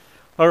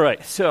All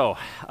right, so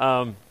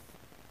has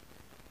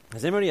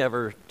anybody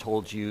ever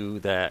told you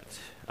that,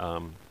 I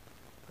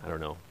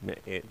don't know,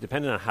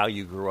 depending on how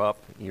you grew up,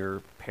 your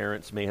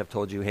parents may have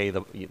told you, hey,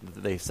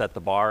 they set the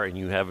bar and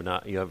you have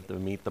to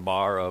meet the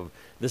bar of,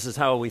 this is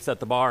how we set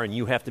the bar and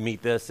you have to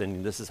meet this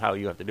and this is how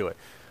you have to do it.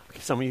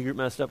 Okay, some of you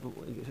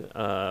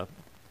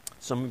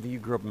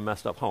grew up in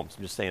messed up homes.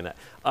 I'm just saying that.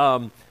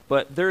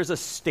 But there's a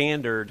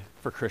standard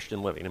for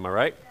Christian living. Am I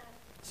right?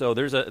 So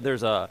there's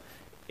a,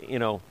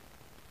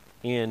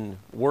 in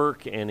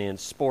work and in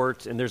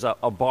sports, and there's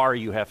a bar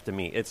you have to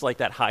meet. It's like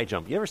that high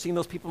jump. You ever seen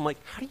those people? I'm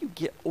like, how do you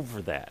get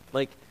over that?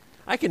 Like,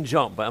 I can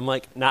jump, but I'm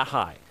like, not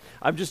high.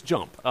 I'm just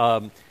jump.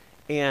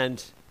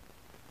 And,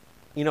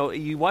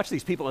 you watch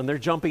these people, and they're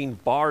jumping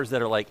bars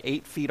that are like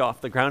 8 feet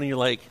off the ground, and you're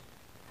like,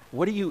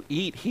 what do you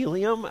eat,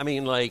 helium? I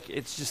mean, like,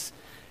 it's just,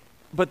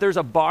 but there's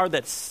a bar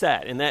that's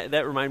set, and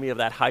that reminded me of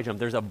that high jump.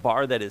 There's a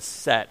bar that is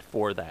set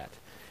for that.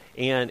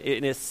 And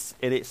it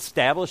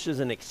establishes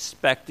an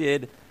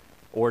expected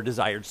or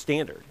desired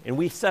standard. And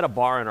we set a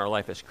bar in our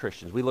life as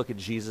Christians. We look at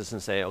Jesus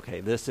and say,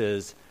 okay, this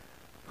is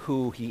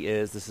who he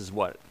is, this is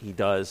what he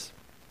does,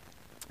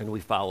 and we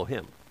follow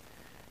him.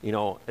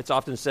 It's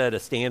often said a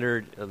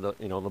standard,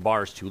 the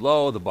bar is too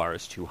low, the bar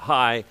is too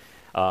high.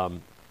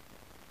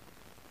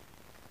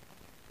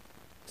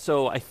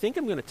 So I think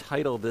I'm going to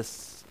title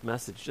this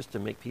message, just to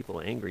make people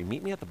angry,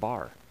 Meet Me at the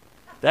Bar.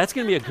 That's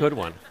going to be a good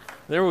one.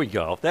 There we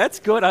go. That's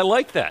good. I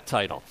like that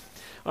title.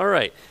 All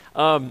right.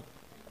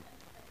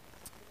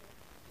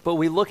 But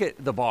we look at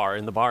the bar,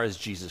 and the bar is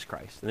Jesus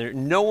Christ.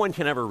 And no one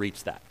can ever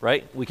reach that,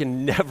 right? We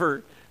can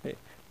never.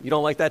 You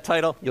don't like that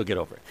title? You'll get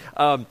over it.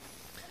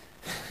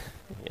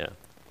 Yeah.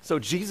 So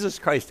Jesus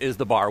Christ is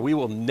the bar. We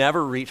will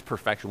never reach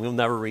perfection. We will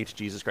never reach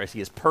Jesus Christ.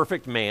 He is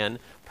perfect man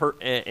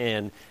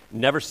and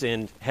never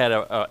sinned, had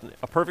a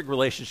perfect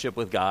relationship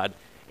with God,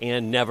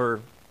 and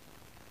never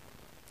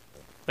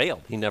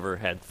failed. He never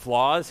had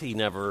flaws.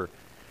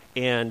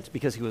 And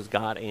because he was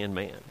God and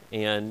man.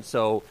 And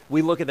so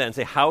we look at that and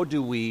say, how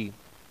do we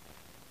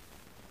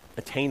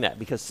attain that?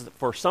 Because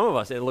for some of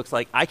us, it looks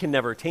like I can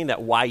never attain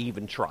that. Why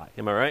even try?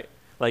 Am I right?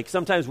 Like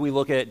sometimes we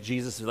look at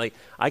Jesus and like,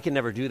 I can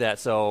never do that.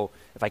 So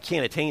if I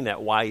can't attain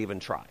that, why even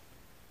try?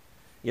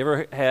 You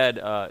ever had,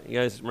 you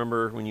guys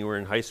remember when you were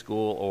in high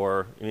school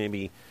or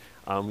maybe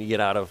you get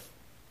out of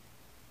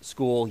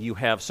school, you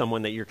have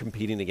someone that you're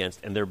competing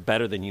against and they're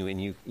better than you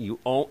and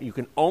you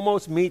can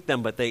almost meet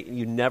them, but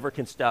you never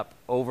can step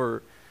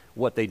over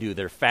what they do.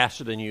 They're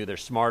faster than you. They're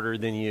smarter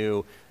than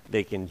you.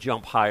 They can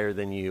jump higher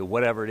than you,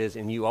 whatever it is.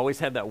 And you always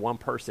have that one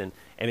person,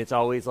 and it's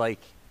always like,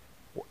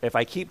 if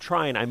I keep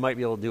trying, I might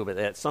be able to do it.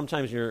 But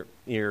sometimes in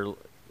your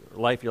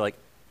life, you're like,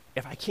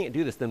 if I can't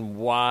do this, then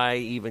why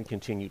even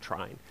continue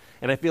trying?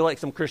 And I feel like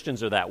some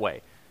Christians are that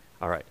way.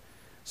 All right.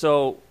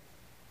 So,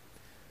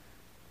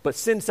 but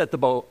sin set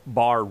the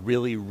bar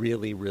really,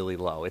 really, really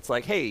low. It's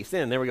like, hey,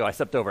 sin, there we go. I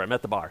stepped over. I'm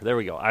at the bar. There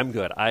we go. I'm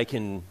good. I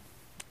can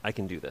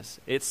do this.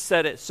 It's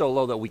set it so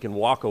low that we can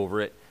walk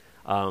over it.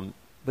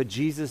 But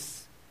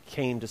Jesus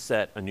came to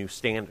set a new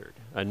standard,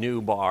 a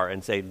new bar,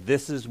 and say,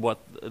 this is what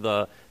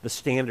the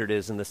standard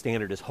is, and the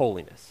standard is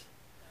holiness.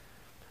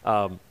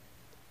 And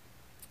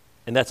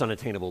that's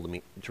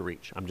unattainable to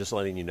reach. I'm just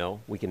letting you know.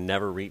 We can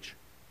never reach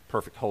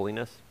perfect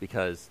holiness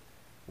because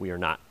we are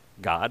not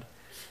God.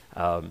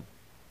 But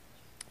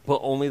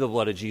only the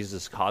blood of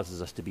Jesus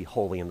causes us to be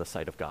holy in the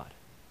sight of God.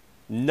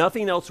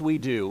 Nothing else we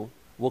do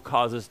will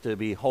cause us to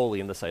be holy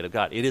in the sight of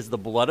God. It is the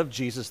blood of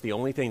Jesus, the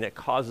only thing that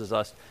causes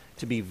us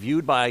to be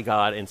viewed by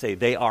God and say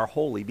they are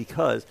holy,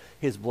 because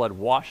his blood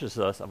washes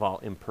us of all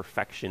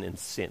imperfection and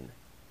sin.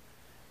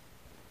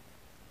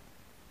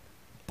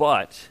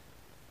 But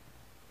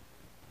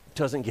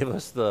doesn't give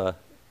us the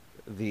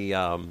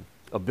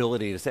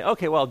ability to say,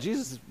 okay, well,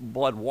 Jesus'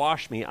 blood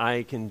washed me.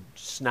 I can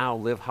now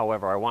live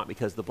however I want,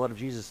 because the blood of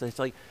Jesus, it's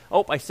like,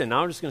 oh, I sinned.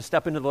 Now I'm just going to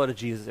step into the blood of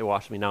Jesus. It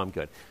washed me. Now I'm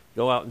good.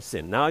 Go out and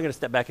sin. Now I'm going to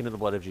step back into the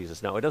blood of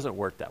Jesus. No, it doesn't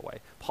work that way.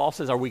 Paul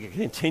says, are we going to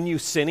continue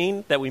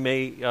sinning that we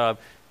may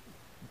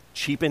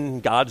cheapen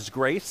God's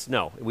grace?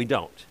 No, we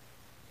don't.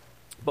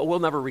 But we'll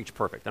never reach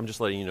perfect. I'm just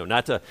letting you know.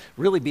 Not to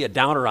really be a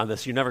downer on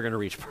this. You're never going to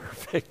reach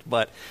perfect.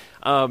 But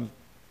you're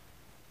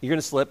going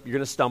to slip. You're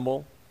going to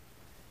stumble.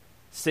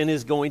 Sin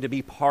is going to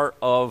be part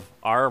of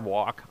our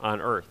walk on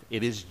earth.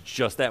 It is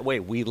just that way.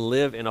 We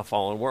live in a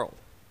fallen world.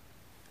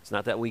 It's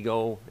not that we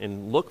go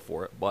and look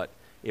for it, but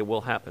it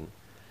will happen.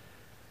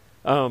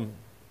 But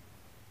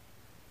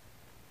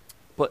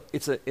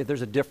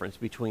there's a difference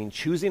between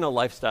choosing a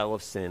lifestyle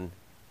of sin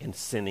and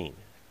sinning.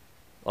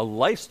 A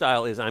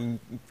lifestyle is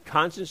I'm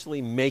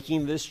consciously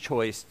making this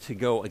choice to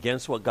go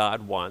against what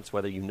God wants,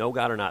 whether you know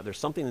God or not. There's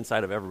something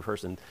inside of every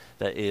person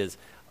that is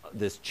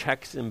this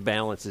checks and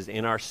balances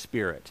in our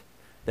spirit,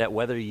 that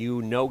whether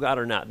you know God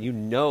or not, you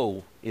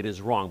know it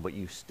is wrong, but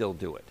you still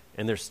do it.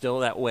 And there's still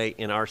that way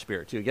in our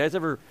spirit too. You guys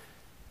ever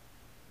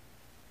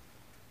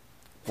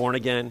born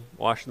again,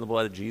 washed in the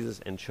blood of Jesus,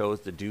 and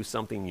chose to do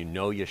something you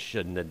know you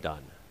shouldn't have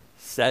done?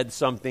 Said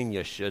something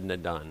you shouldn't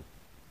have done?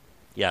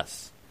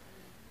 Yes,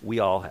 we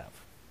all have.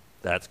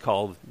 That's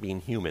called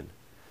being human.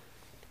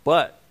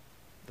 But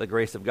the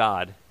grace of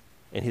God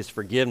and his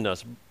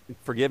forgiveness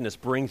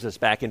brings us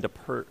back into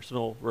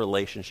personal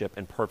relationship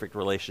and perfect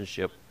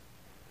relationship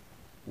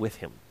with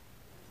him.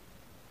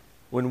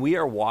 When we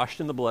are washed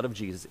in the blood of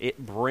Jesus,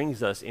 it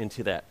brings us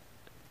into that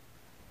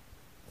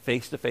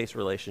face-to-face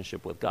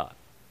relationship with God.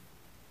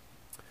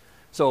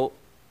 So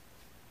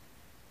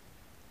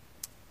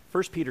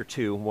 1 Peter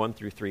 2, 1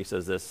 through 3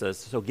 says this,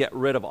 so get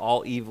rid of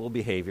all evil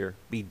behavior,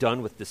 be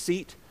done with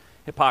deceit,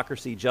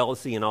 hypocrisy,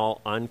 jealousy, and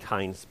all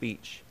unkind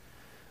speech.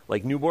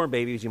 Like newborn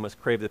babies, you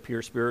must crave the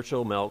pure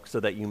spiritual milk so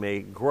that you may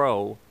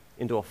grow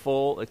into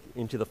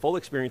the full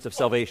experience of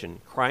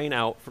salvation, crying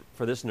out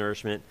for this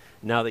nourishment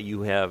now that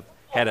you have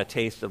had a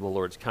taste of the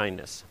Lord's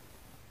kindness.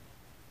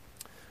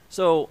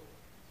 So,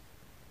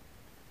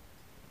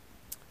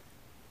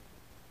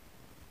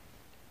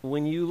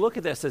 when you look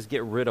at that, it says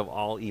get rid of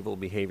all evil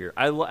behavior.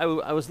 I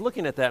was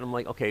looking at that and I'm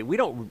like, okay,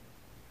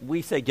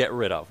 we say get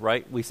rid of,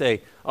 right? We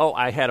say, oh,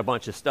 I had a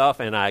bunch of stuff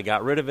and I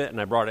got rid of it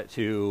and I brought it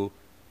to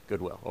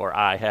Goodwill. Or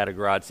I had a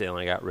garage sale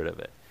and I got rid of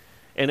it.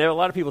 And a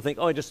lot of people think,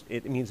 oh,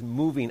 it means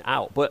moving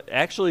out. But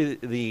actually,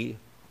 the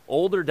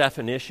older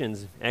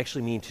definitions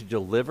actually mean to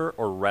deliver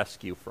or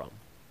rescue from.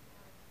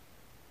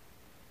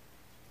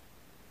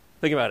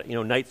 Think about it.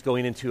 Knights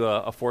going into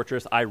a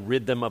fortress. I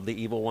rid them of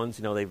the evil ones.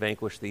 They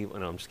vanquish the evil.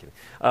 No, I'm just kidding.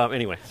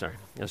 Anyway, sorry.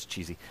 That was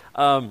cheesy.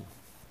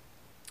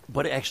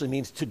 But it actually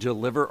means to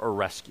deliver or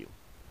rescue.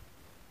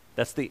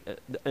 That's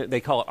they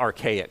call it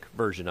archaic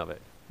version of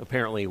it.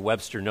 Apparently,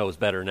 Webster knows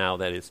better now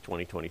that it's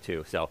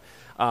 2022. So,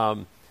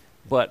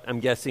 but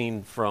I'm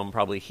guessing from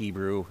probably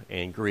Hebrew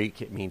and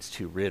Greek, it means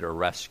to rid or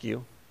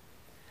rescue.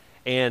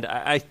 And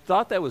I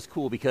thought that was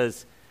cool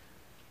because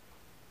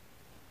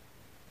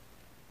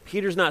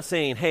Peter's not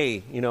saying,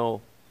 hey,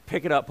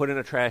 pick it up, put it in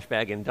a trash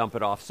bag, and dump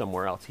it off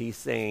somewhere else. He's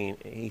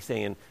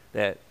saying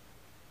that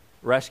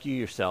rescue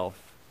yourself,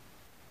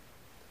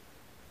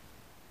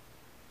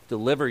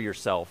 deliver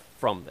yourself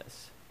from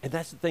this. And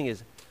that's the thing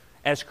is,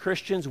 as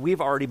Christians,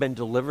 we've already been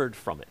delivered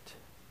from it.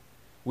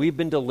 We've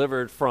been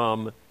delivered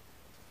from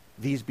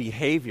these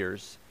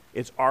behaviors.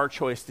 It's our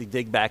choice to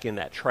dig back in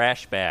that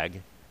trash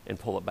bag and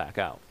pull it back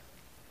out.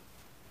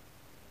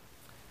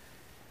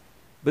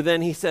 But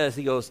then he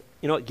goes,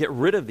 get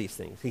rid of these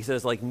things. He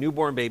says, like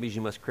newborn babies,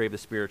 you must crave the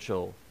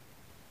spiritual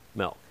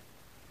milk.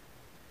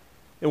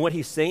 And what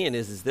he's saying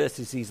is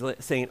he's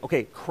saying,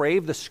 okay,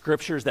 crave the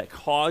scriptures that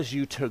cause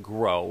you to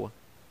grow,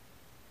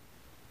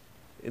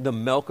 the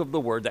milk of the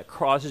word that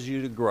causes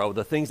you to grow,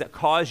 the things that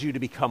cause you to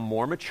become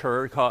more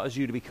mature, cause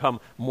you to become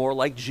more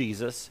like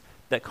Jesus,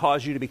 that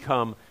cause you to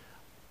become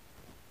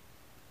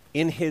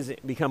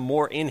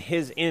more in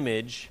his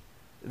image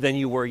than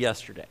you were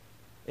yesterday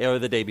or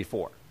the day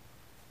before.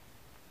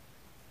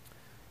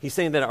 He's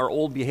saying that our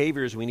old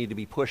behaviors, we need to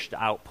be pushed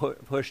out,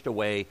 pushed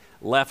away,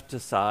 left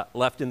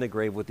in the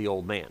grave with the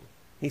old man.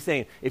 He's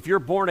saying, if you're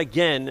born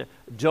again,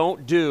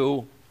 don't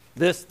do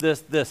this,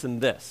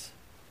 and this.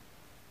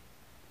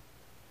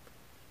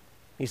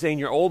 He's saying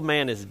your old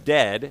man is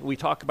dead. We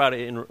talked about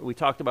it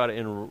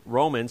in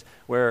Romans,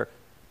 where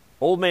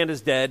old man is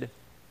dead,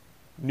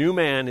 new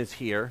man is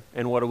here,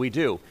 and what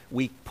do?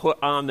 We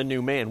put on the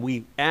new man.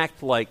 We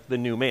act like the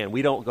new man.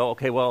 We don't go,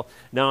 okay, well,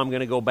 now I'm going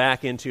to go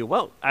back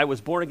into, I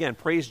was born again.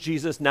 Praise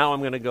Jesus. Now I'm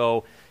going to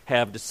go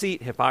have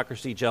deceit,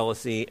 hypocrisy,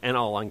 jealousy, and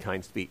all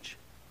unkind speech.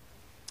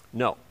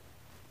 No.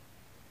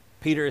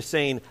 Peter is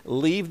saying,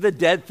 leave the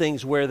dead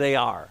things where they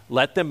are.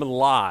 Let them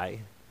lie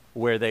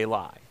where they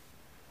lie.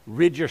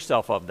 Rid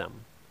yourself of them.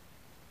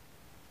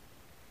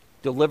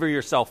 Deliver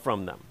yourself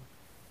from them.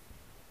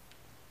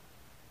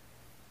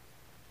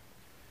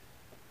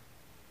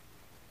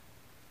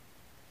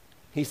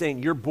 He's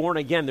saying you're born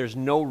again. There's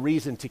no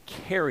reason to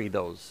carry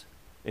those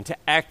and to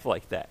act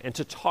like that and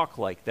to talk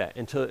like that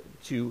and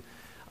to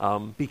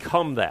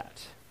become that.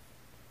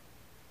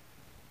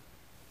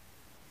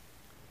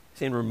 He's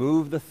saying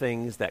remove the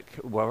things that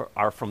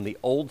are from the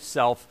old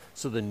self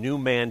so the new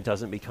man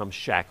doesn't become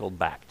shackled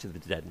back to the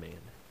dead man.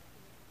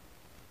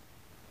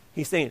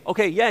 He's saying,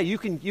 okay, yeah, you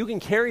can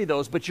carry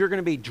those, but you're going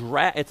to be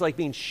it's like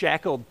being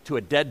shackled to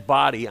a dead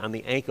body on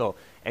the ankle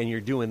and you're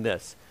doing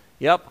this.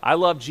 Yep, I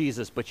love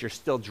Jesus, but you're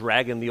still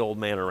dragging the old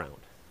man around.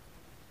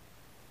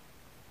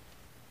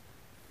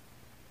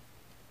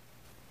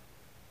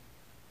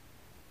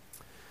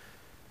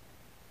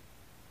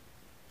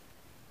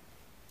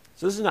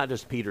 So this is not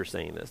just Peter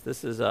saying this.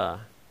 This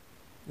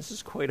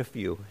is quite a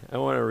few. I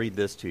want to read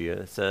this to you.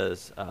 It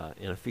says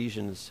in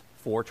Ephesians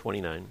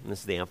 4:29, and this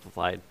is the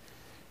Amplified.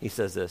 He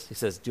says this. He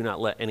says, do not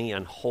let any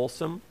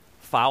unwholesome,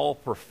 foul,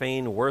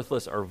 profane,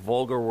 worthless, or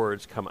vulgar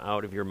words come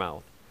out of your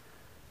mouth,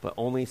 but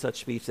only such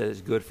speech that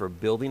is good for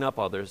building up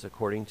others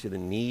according to the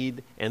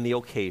need and the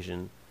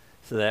occasion,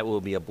 so that it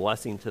will be a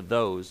blessing to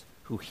those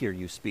who hear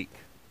you speak.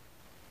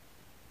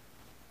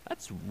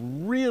 That's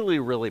really,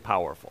 really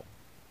powerful.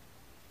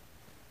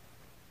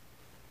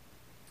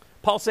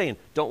 Paul's saying,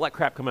 don't let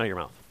crap come out of your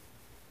mouth.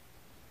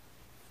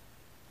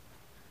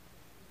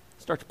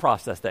 Start to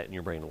process that in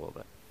your brain a little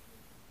bit.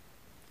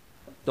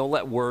 Don't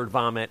let word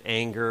vomit,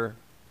 anger,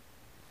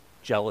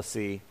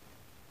 jealousy,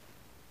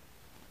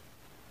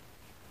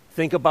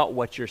 think about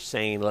what you're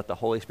saying. Let the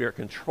Holy Spirit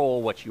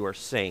control what you are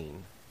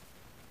saying.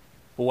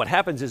 But what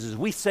happens is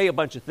we say a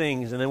bunch of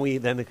things, and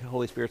then the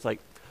Holy Spirit's like,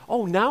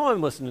 oh, now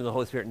I'm listening to the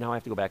Holy Spirit. Now I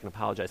have to go back and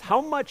apologize.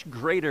 How much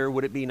greater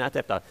would it be not to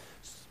have to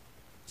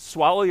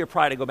swallow your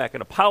pride and go back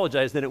and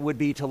apologize than it would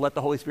be to let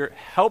the Holy Spirit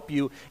help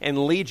you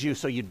and lead you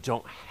so you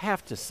don't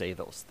have to say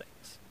those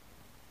things?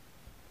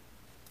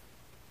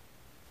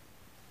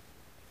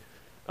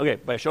 Okay,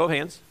 by a show of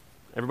hands,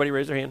 everybody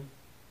raise their hand.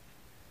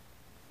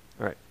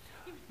 All right.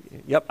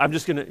 Yep,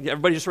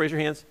 everybody just raise your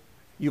hands.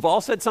 You've all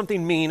said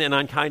something mean and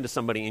unkind to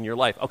somebody in your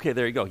life. Okay,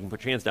 there you go. You can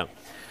put your hands down.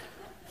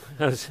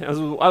 I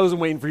wasn't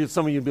waiting for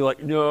some of you to be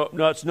like, no,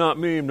 that's not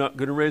me. I'm not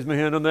going to raise my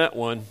hand on that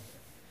one.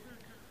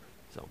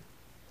 So,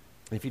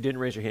 if you didn't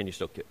raise your hand, you're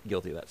still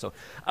guilty of that. So,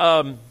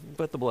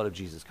 but the blood of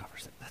Jesus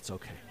covers it. That's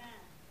okay.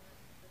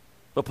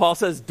 But Paul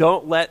says,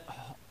 don't let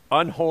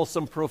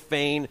unwholesome,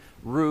 profane,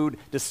 rude,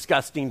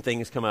 disgusting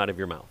things come out of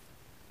your mouth.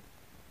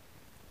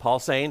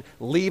 Paul's saying,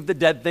 leave the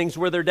dead things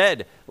where they're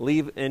dead.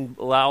 Leave and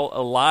allow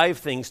alive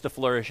things to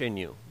flourish in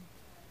you.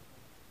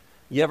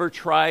 You ever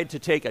tried to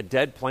take a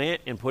dead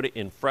plant and put it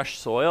in fresh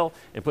soil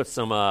and put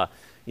some,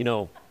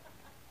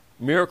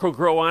 Miracle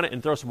Grow on it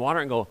and throw some water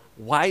and go,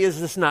 why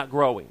is this not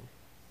growing?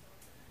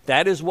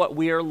 That is what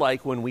we are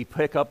like when we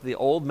pick up the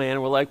old man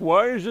and we're like,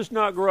 why is this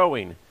not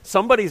growing?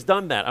 Somebody's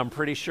done that, I'm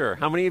pretty sure.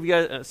 How many of you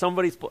guys,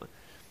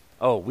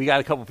 we got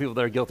a couple people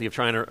that are guilty of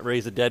trying to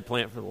raise a dead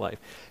plant for life.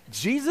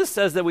 Jesus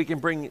says that we can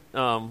bring,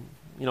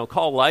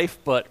 call life,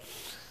 but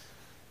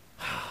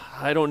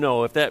I don't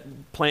know. If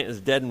that plant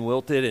is dead and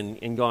wilted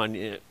and gone,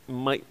 it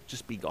might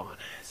just be gone.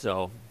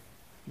 So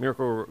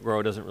Miracle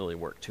Grow doesn't really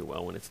work too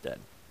well when it's dead.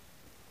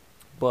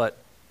 But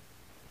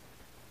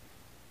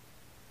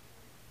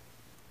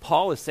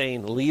Paul is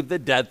saying, leave the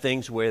dead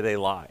things where they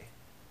lie.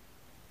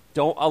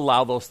 Don't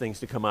allow those things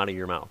to come out of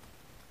your mouth.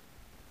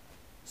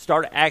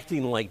 Start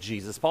acting like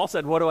Jesus. Paul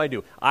said, what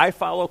do? I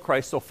follow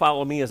Christ, so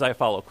follow me as I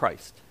follow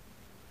Christ.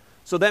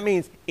 So that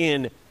means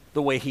in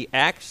the way he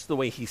acts, the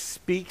way he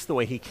speaks, the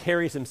way he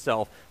carries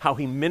himself, how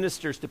he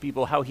ministers to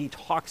people, how he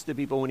talks to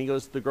people when he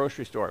goes to the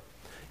grocery store.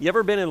 You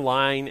ever been in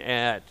line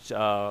at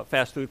a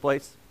fast food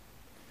place?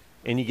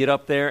 And you get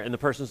up there and the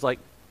person's like,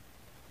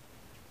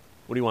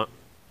 what do you want?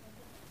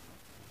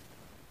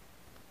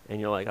 And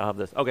you're like, I'll have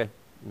this. Okay.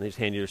 And they just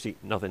hand you your seat.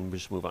 Nothing. We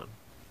just move on.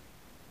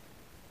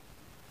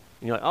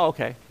 And you're like, oh,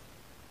 okay.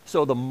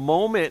 So the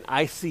moment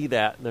I see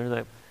that,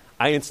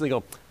 I instantly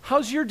go,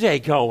 how's your day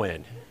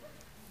going?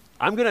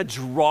 I'm going to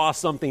draw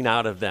something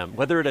out of them.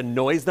 Whether it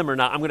annoys them or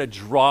not, I'm going to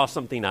draw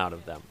something out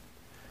of them.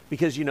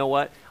 Because you know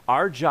what?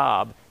 Our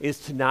job is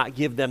to not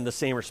give them the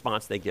same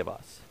response they give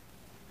us.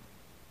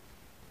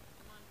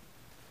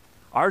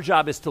 Our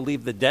job is to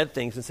leave the dead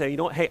things and say, you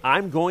know what? Hey,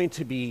 I'm going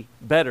to be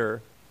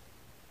better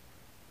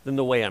than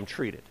the way I'm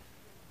treated.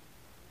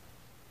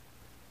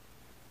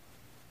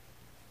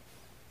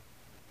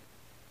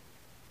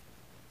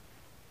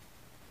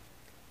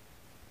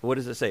 What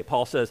does it say?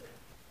 Paul says,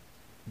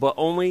 but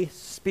only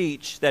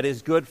speech that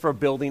is good for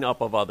building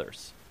up of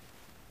others.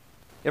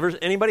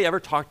 Anybody ever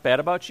talked bad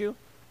about you?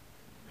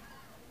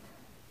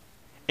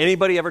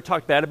 Anybody ever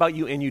talked bad about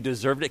you and you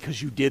deserved it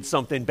because you did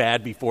something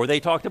bad before they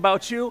talked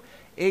about you?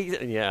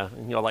 Yeah,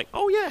 and you're like,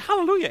 oh yeah,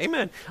 hallelujah,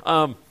 amen.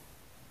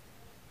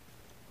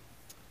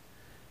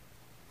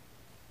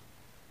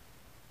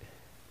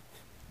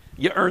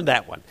 You earned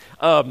that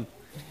one.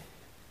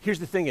 Here's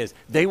the thing is,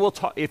 they will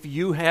talk, if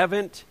you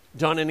haven't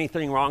done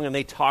anything wrong and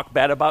they talk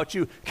bad about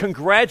you,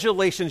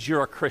 congratulations,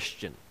 you're a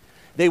Christian.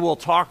 They will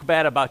talk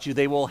bad about you.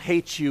 They will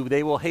hate you.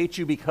 They will hate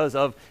you because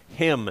of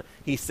him,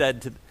 he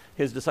said to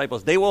his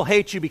disciples. They will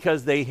hate you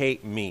because they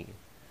hate me.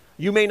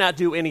 You may not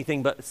do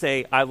anything but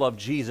say, I love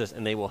Jesus,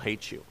 and they will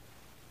hate you.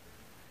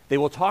 They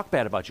will talk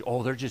bad about you.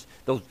 Oh, they're just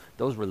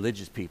those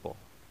religious people.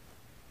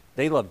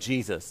 They love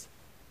Jesus.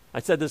 I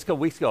said this a couple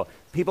weeks ago.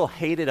 People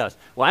hated us.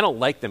 Well, I don't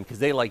like them because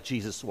they like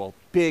Jesus. Well,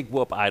 big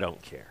whoop, I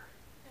don't care.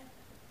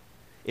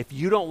 If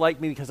you don't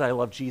like me because I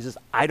love Jesus,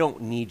 I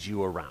don't need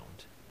you around.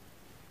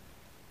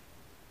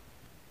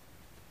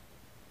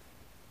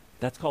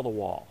 That's called a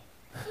wall.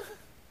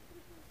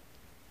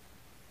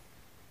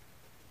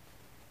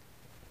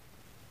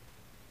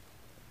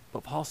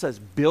 But Paul says,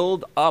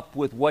 build up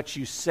with what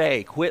you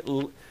say. Quit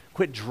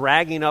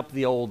dragging up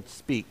the old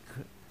speak.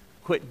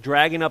 Quit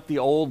dragging up the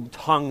old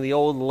tongue, the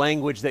old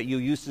language that you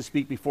used to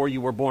speak before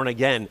you were born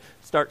again.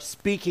 Start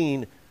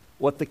speaking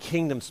what the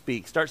kingdom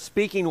speaks. Start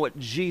speaking what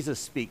Jesus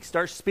speaks.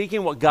 Start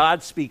speaking what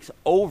God speaks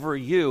over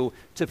you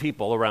to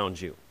people around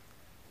you.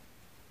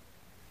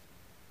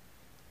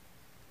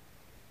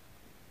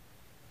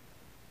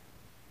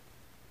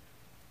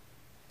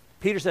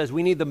 Peter says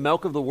we need the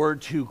milk of the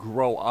word to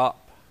grow up.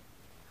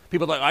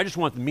 People are like, I just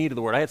want the meat of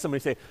the word. I had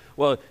somebody say,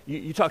 well,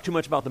 you talk too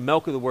much about the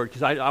milk of the word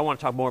because I want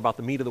to talk more about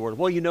the meat of the word.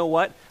 Well, you know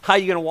what? How are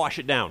you going to wash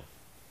it down?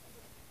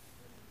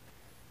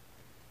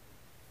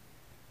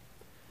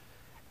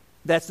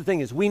 That's the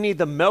thing is we need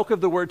the milk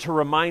of the word to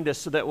remind us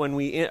so that when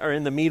we are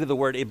in the meat of the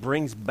word, it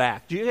brings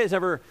back. Do you guys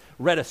ever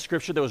read a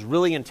scripture that was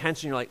really intense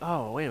and you're like,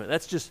 oh, wait a minute,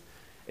 that's just,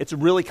 it's a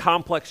really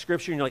complex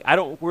scripture, and you're like, I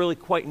don't really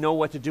quite know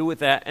what to do with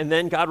that. And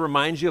then God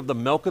reminds you of the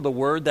milk of the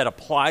word that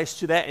applies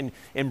to that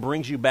and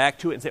brings you back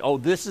to it and say, oh,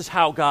 this is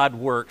how God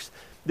works.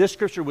 This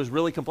scripture was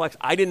really complex.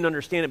 I didn't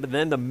understand it, but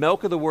then the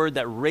milk of the word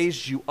that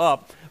raised you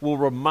up will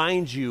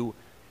remind you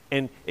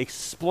and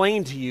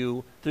explain to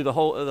you through the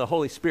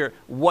Holy Spirit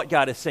what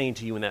God is saying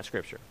to you in that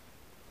scripture.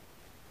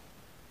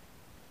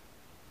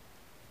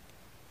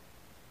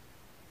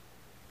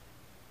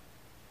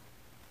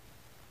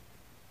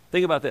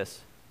 Think about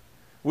this.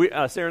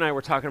 Sarah and I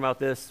were talking about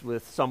this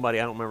with somebody.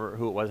 I don't remember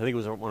who it was. I think it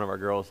was one of our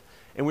girls.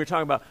 And we were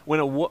talking about when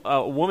a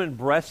woman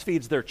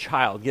breastfeeds their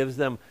child, gives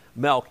them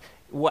milk,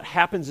 what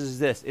happens is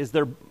this, is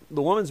the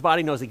woman's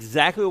body knows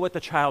exactly what the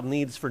child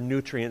needs for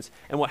nutrients.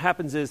 And what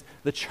happens is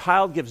the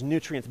child gives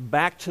nutrients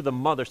back to the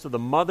mother, so the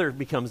mother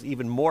becomes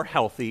even more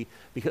healthy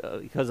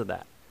because of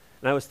that.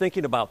 And I was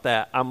thinking about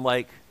that. I'm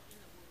like,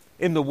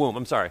 in the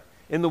womb,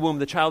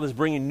 the child is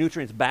bringing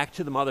nutrients back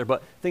to the mother.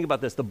 But think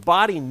about this. The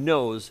body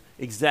knows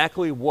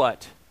exactly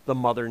what the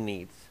mother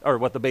needs, or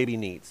what the baby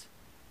needs.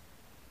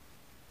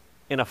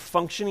 In a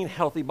functioning,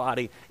 healthy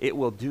body, it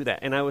will do that.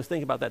 And I was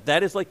thinking about that.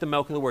 That is like the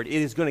milk of the word. It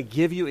is going to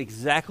give you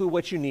exactly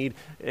what you need,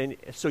 and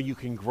so you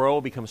can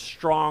grow, become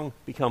strong,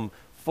 become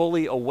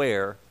fully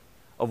aware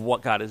of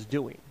what God is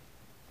doing.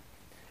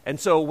 And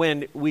so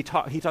when he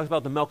talks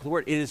about the milk of the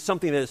word, it is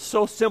something that is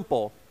so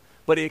simple,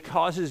 but it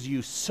causes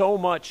you so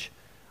much.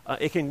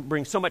 It can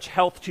bring so much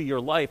health to your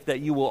life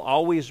that you will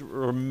always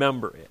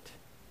remember it.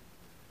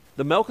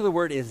 The milk of the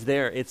word is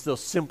there. It's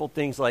those simple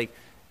things like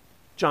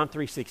John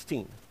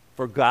 3:16.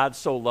 For God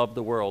so loved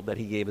the world that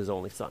he gave his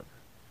only son.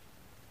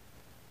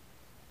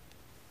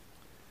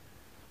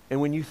 And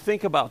when you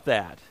think about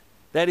that,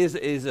 that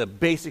is a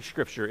basic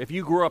scripture. If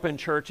you grew up in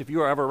church, if you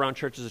were ever around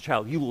church as a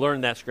child, you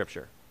learned that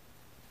scripture.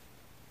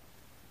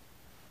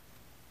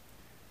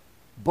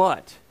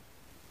 But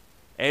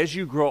as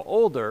you grow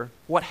older,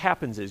 what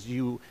happens is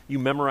you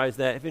memorize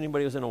that. If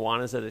anybody was in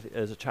Awanas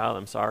as a child,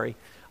 I'm sorry.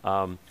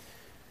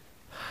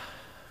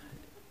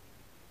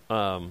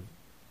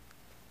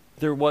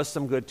 There was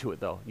some good to it,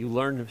 though. You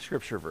learned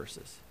scripture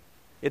verses.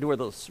 You had to wear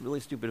those really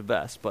stupid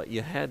vests, but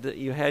you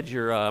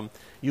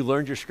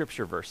learned your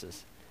scripture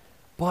verses.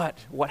 But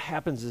what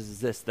happens is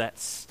this, that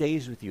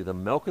stays with you. The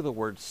milk of the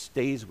word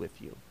stays with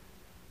you.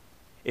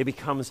 It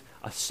becomes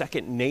a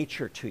second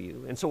nature to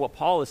you. And so what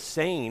Peter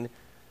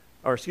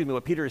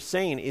is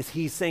saying is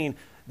he's saying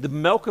the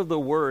milk of the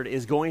word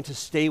is going to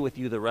stay with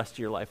you the rest of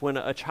your life. When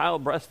a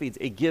child breastfeeds,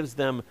 it gives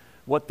them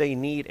what they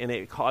need, and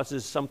it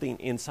causes something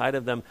inside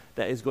of them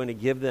that is going to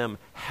give them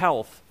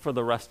health for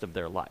the rest of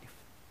their life.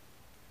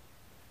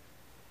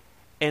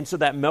 And so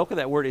that milk of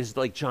that word is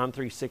like John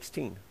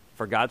 3:16.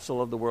 For God so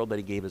loved the world that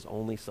he gave his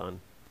only son,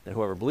 that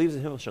whoever believes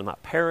in him shall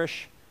not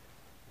perish,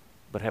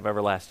 but have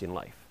everlasting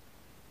life.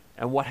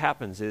 And what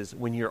happens is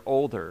when you're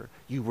older,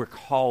 you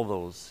recall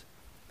those.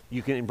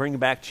 You can bring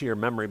back to your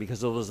memory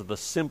because those are the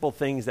simple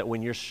things that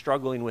when you're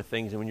struggling with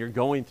things and when you're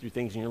going through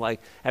things and you're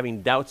like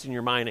having doubts in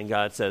your mind and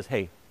God says,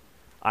 hey,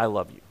 I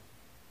love you.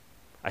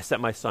 I sent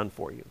my son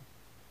for you,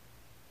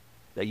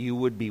 that you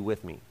would be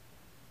with me.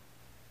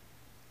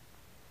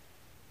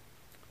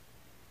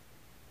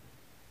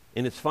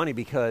 And it's funny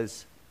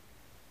because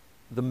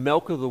the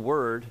milk of the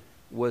word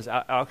was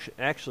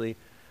actually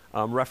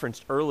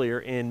referenced earlier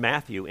in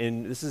Matthew.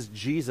 And this is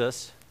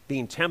Jesus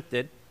being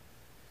tempted.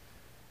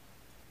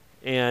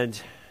 And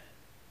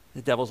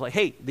the devil's like,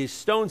 hey, these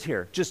stones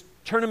here, just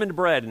turn them into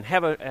bread and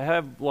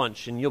have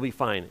lunch and you'll be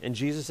fine. And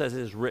Jesus says,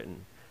 it is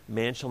written,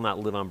 man shall not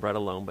live on bread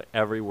alone, but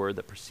every word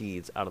that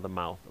proceeds out of the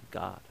mouth of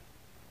God.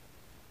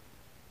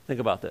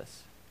 Think about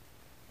this.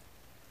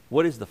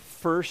 What is the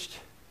first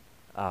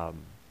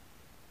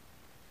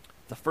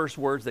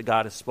words that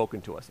God has spoken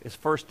to us? Is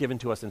first given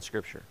to us in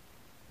Scripture.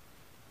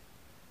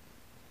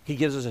 He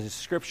gives us his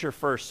Scripture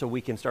first so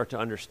we can start to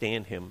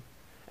understand him.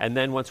 And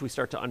then once we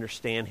start to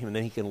understand him,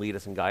 then he can lead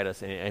us and guide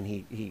us, and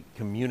he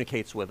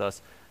communicates with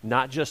us,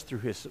 not just through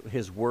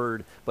his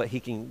word, but he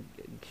can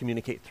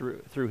communicate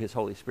through his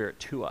Holy Spirit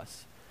to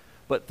us.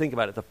 But think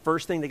about it. The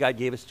first thing that God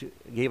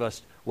gave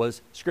us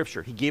was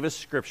Scripture. He gave us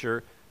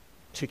Scripture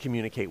to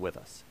communicate with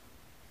us.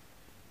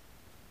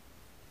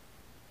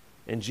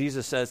 And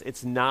Jesus says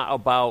it's not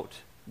about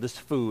this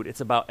food.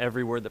 It's about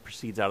every word that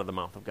proceeds out of the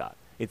mouth of God.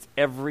 It's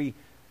every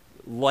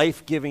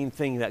life-giving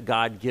thing that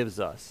God gives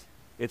us.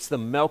 It's the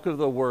milk of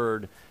the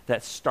word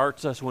that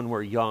starts us when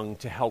we're young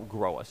to help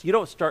grow us. You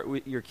don't start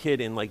with your kid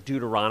in like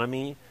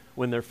Deuteronomy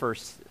when they're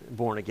first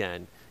born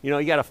again. You know,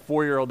 you got a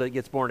 4-year-old that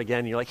gets born again,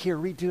 and you're like, here,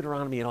 read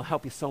Deuteronomy, it'll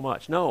help you so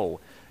much. No,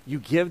 you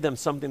give them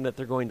something that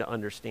they're going to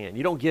understand.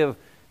 You don't give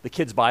the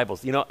kids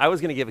Bibles. You know, I was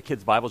going to give the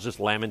kids Bibles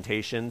just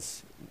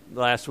Lamentations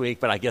last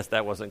week, but I guess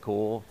that wasn't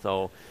cool.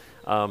 So,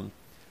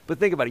 but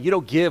think about it. You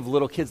don't give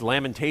little kids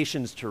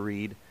Lamentations to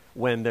read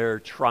when they're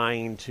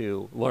trying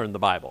to learn the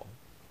Bible.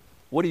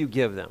 What do you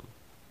give them?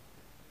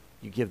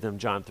 You give them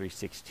John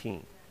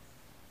 3:16.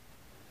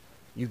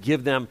 You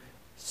give them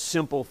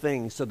simple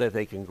things so that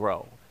they can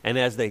grow. And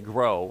as they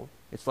grow,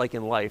 it's like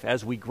in life,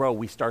 as we grow,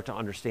 we start to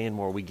understand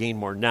more. We gain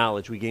more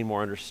knowledge. We gain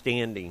more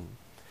understanding.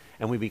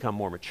 and we become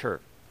more mature.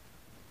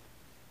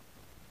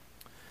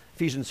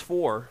 Ephesians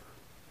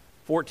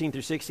 4:14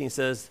 through 16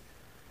 says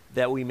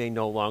that we may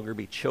no longer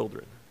be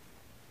children.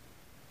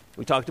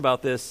 We talked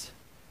about this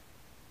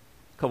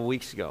a couple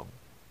weeks ago.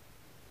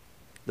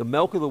 The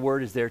milk of the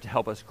word is there to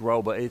help us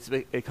grow, but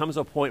it comes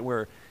to a point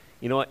where,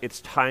 you know what,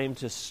 it's time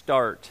to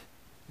start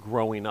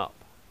growing up.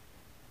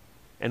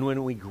 And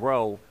when we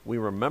grow, we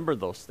remember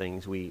those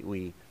things,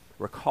 we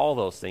recall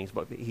those things,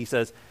 but he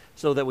says,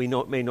 so that we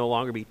may no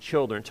longer be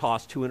children,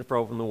 tossed to and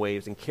fro from the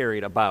waves and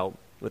carried about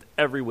with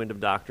every wind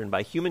of doctrine,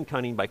 by human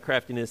cunning, by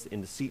craftiness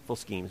and deceitful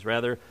schemes.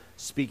 Rather,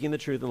 speaking the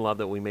truth in love,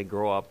 that we may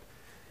grow up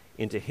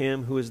into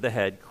him who is the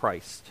head,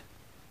 Christ,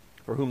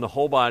 for whom the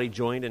whole body,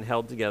 joined and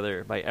held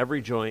together by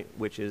every joint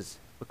which is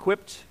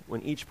equipped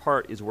when each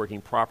part is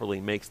working properly,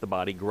 makes the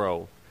body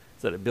grow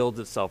so that it builds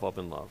itself up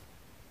in love.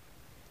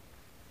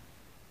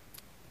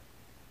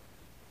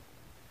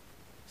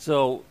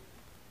 So,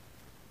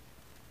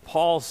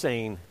 Paul's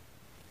saying,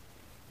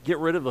 get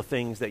rid of the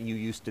things that you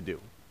used to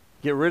do.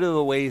 Get rid of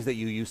the ways that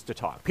you used to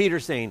talk.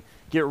 Peter's saying,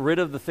 get rid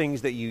of the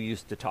things that you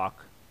used to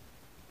talk,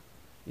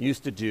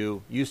 used to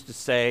do, used to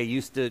say,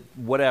 used to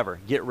whatever.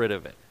 Get rid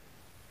of it.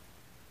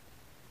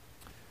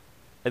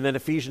 And then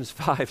Ephesians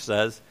 5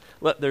 says,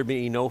 let there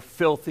be no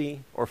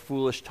filthy or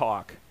foolish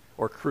talk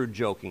or crude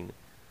joking,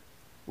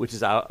 which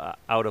is out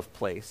of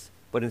place.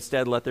 But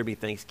instead let there be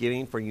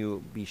thanksgiving, for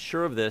you be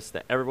sure of this,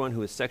 that everyone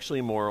who is sexually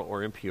immoral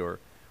or impure,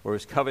 or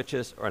is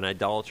covetous or an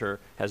idolater,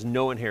 has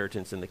no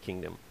inheritance in the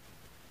kingdom.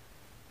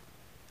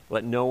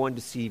 Let no one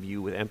deceive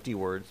you with empty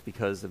words,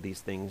 because of these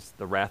things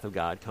the wrath of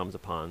God comes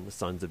upon the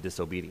sons of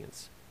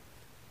disobedience.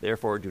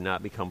 Therefore do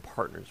not become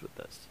partners with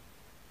this.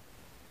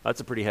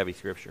 That's a pretty heavy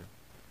scripture.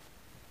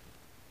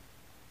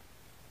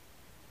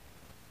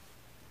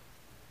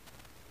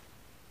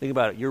 Think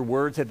about it. Your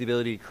words have the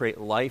ability to create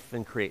life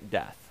and create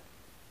death.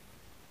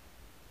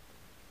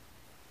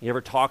 You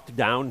ever talked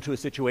down to a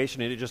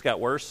situation and it just got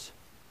worse?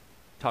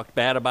 Talked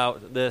bad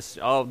about this.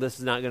 Oh, this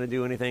is not going to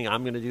do anything.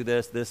 I'm going to do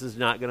this. This is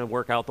not going to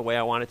work out the way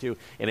I want it to.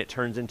 And it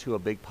turns into a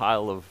big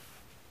pile of,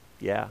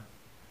 yeah.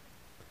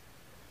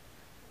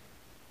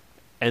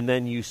 And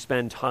then you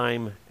spend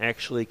time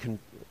actually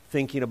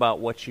thinking about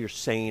what you're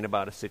saying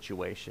about a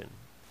situation.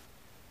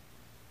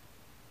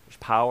 There's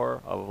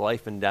power of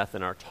life and death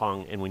in our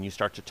tongue. And when you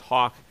start to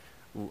talk,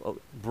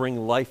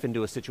 bring life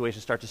into a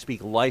situation, start to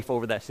speak life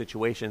over that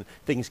situation,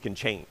 things can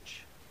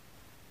change.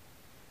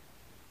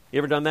 You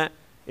ever done that?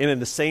 And in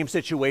the same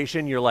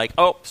situation, you're like,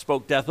 oh,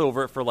 spoke death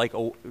over it for like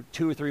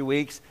 2 or 3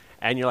 weeks,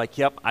 and you're like,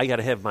 yep, I got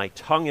to have my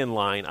tongue in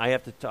line. I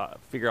have to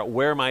figure out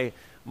where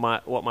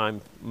what my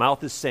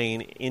mouth is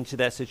saying into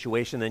that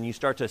situation. Then you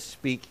start to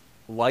speak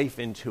life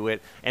into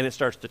it, and it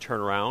starts to turn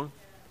around.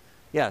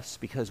 Yes,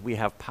 because we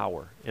have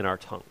power in our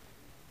tongue.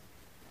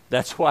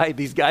 That's why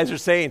these guys are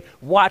saying,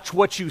 watch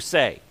what you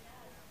say.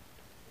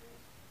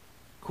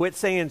 Quit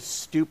saying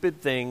stupid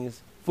things,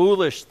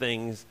 foolish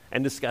things,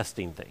 and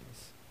disgusting things.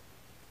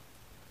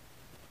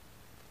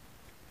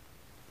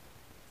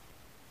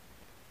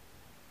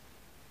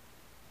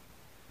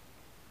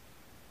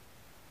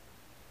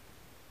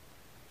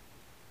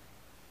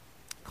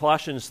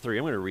 Colossians 3,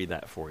 I'm going to read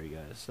that for you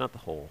guys. Not the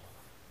whole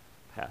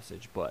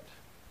passage, but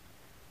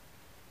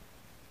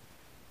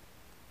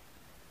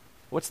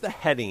what's the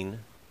heading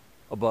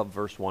above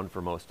verse 1 for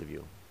most of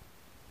you?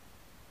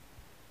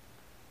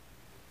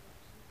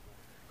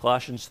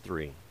 Colossians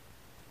 3.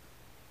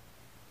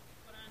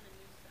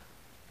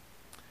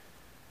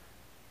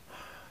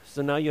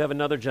 So now you have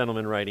another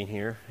gentleman writing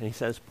here, and he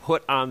says,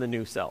 put on the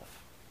new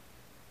self.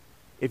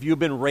 If you've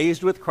been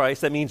raised with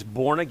Christ, that means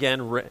born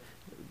again,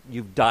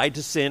 you've died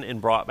to sin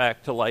and brought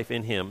back to life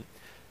in him.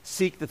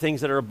 Seek the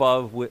things that are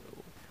above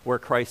where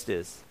Christ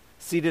is,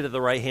 seated at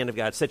the right hand of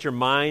God. Set your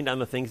mind on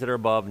the things that are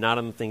above, not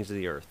on the things of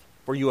the earth.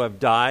 For you have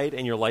died,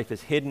 and your life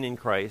is hidden in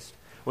Christ.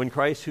 When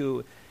Christ,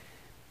 who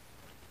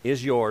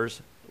is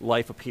yours,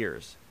 life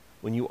appears,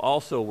 when you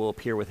also will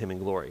appear with him in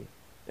glory.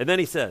 And then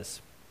he says,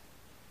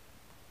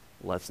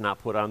 let's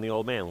not put on the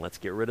old man. Let's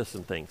get rid of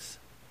some things.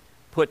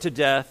 Put to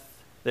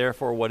death,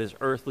 therefore, what is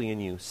earthly in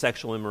you,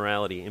 sexual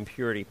immorality,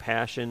 impurity,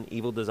 passion,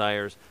 evil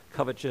desires,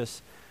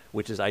 covetous,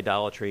 which is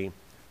idolatry,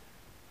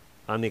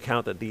 on the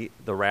account that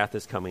the wrath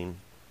is coming.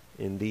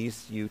 In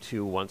these you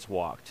too once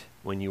walked,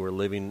 when you were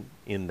living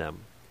in them.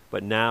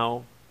 But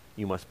now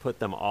you must put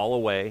them all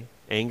away,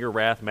 anger,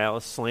 wrath,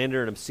 malice, slander,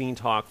 and obscene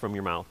talk from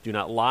your mouth. Do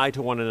not lie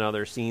to one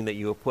another, seeing that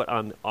you have put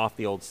off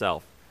the old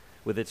self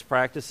with its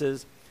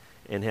practices,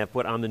 and have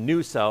put on the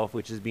new self,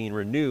 which is being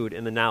renewed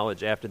in the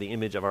knowledge after the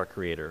image of our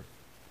Creator.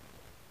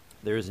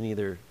 There is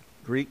neither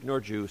Greek nor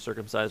Jew,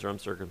 circumcised or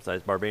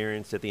uncircumcised,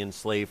 barbarian, Scythian,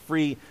 slave,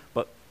 free,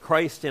 but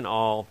Christ in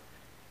all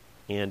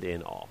and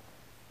in all.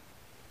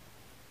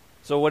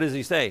 So what does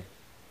he say?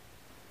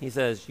 He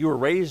says, you were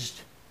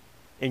raised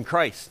in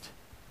Christ.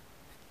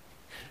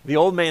 The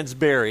old man's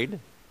buried.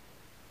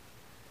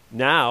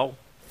 Now,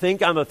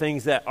 think on the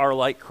things that are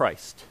like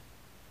Christ.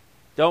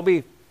 Don't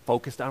be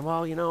focused on,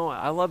 well,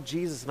 I love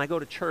Jesus and I go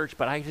to church,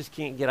 but I just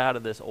can't get out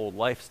of this old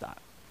lifestyle.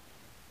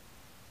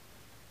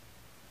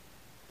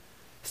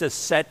 He says,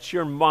 set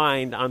your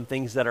mind on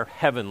things that are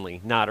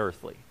heavenly, not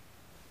earthly.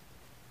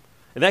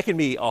 And that can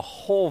be a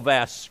whole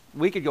vast,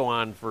 we could go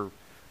on for a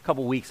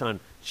couple weeks on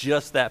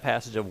just that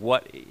passage of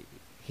what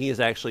he is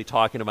actually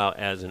talking about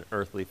as in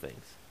earthly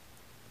things.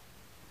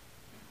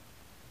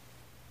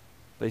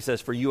 But he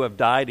says, for you have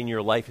died and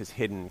your life is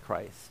hidden in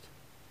Christ.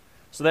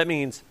 So that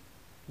means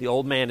the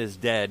old man is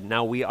dead.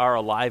 Now we are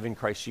alive in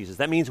Christ Jesus.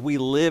 That means we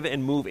live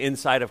and move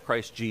inside of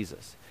Christ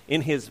Jesus.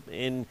 In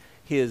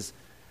his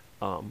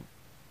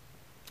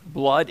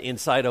blood,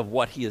 inside of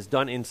what he has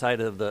done,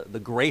 inside of the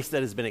grace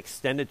that has been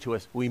extended to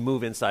us, we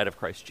move inside of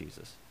Christ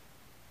Jesus.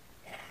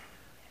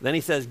 Then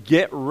he says,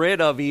 get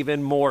rid of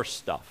even more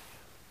stuff.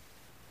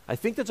 I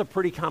think that's a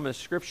pretty common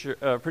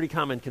scripture, pretty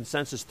common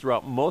consensus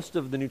throughout most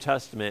of the New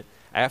Testament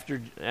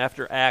after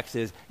Acts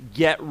is,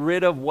 get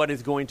rid of what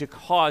is going to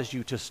cause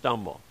you to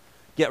stumble.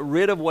 Get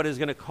rid of what is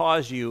going to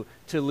cause you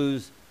to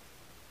lose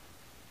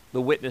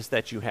the witness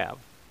that you have.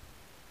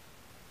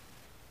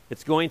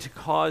 It's going to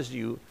cause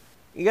you.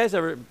 You guys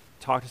ever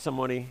talk to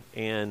somebody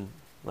and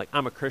like,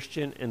 I'm a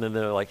Christian, and then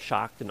they're like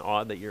shocked and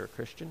awed that you're a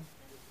Christian?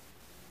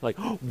 Like,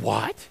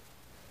 what?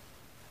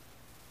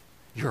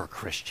 You're a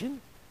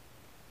Christian?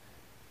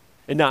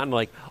 And not in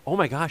like, oh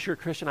my gosh, you're a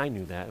Christian. I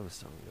knew that. It was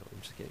so,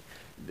 I'm just kidding.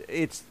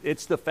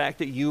 It's the fact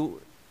that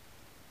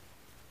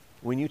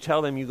when you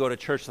tell them you go to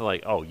church, they're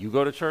like, oh, you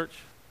go to church?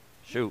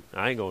 Shoot,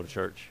 I ain't going to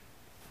church.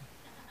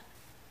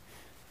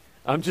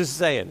 I'm just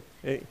saying.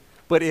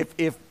 But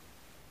if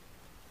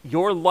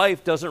your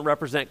life doesn't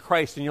represent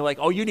Christ and you're like,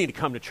 oh, you need to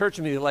come to church,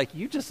 and they're like,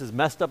 you just as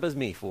messed up as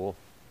me, fool.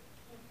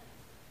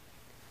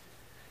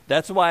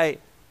 That's why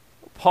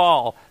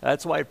Paul,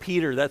 that's why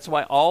Peter, that's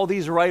why all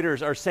these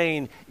writers are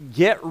saying,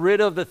 get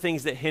rid of the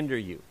things that hinder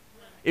you.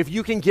 If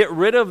you can get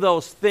rid of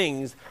those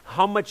things,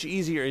 how much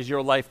easier is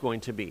your life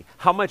going to be?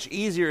 How much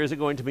easier is it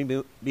going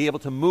to be able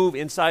to move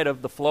inside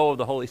of the flow of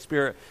the Holy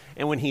Spirit?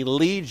 And when he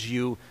leads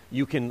you,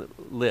 you can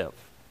live.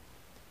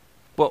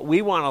 But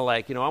we want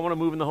to I want to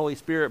move in the Holy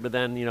Spirit, but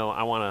then,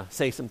 I want to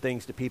say some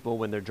things to people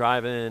when they're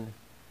driving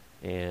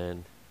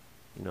and,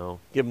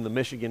 give them the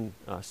Michigan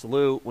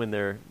salute when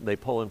they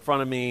pull in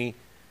front of me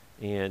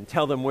and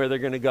tell them where they're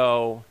going to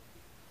go.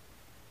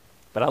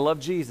 But I love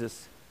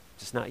Jesus,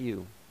 just not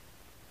you.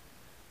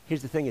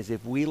 Here's the thing is,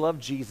 if we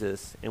love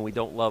Jesus and we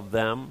don't love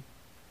them,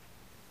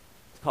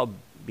 it's called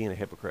being a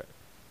hypocrite.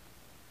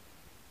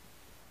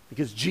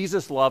 Because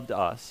Jesus loved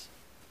us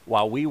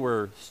while we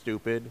were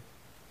stupid,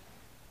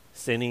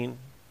 sinning,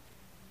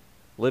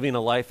 living a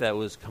life that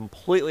was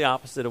completely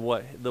opposite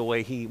of the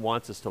way he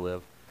wants us to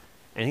live.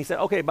 And he said,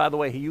 okay, by the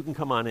way, you can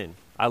come on in.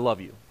 I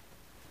love you.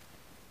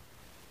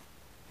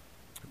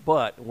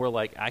 But we're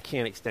like, I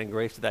can't extend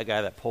grace to that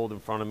guy that pulled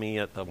in front of me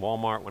at the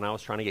Walmart when I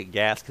was trying to get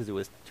gas because it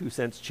was 2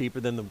 cents cheaper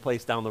than the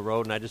place down the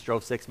road, and I just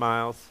drove 6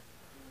 miles.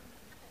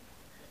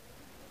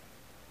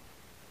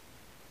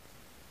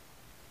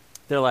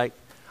 They're like,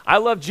 I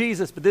love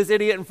Jesus, but this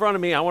idiot in front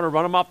of me, I want to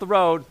run him off the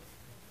road.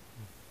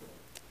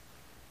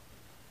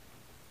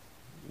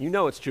 You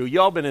know it's true.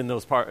 Y'all been in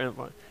those parts.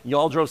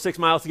 Y'all drove 6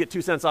 miles to get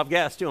 2 cents off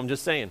gas, too. I'm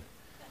just saying.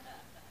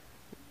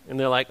 And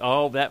they're like,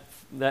 oh, that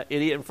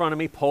idiot in front of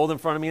me pulled in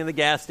front of me in the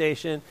gas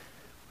station.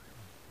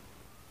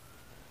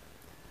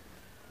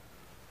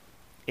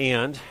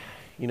 And,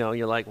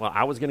 you're like, well,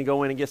 I was going to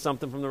go in and get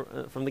something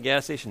from the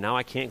gas station. Now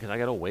I can't because I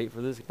got to wait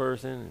for this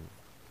person.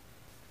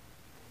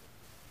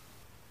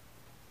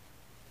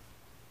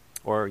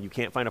 Or you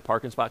can't find a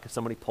parking spot because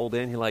somebody pulled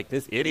in. You're like,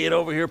 this idiot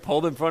over here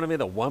pulled in front of me,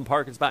 the one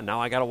parking spot.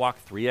 Now I got to walk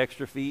 3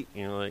 extra feet.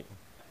 I'm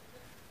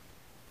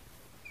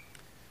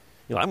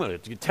going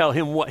to tell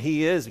him what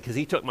he is because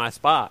he took my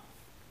spot.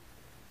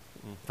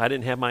 If I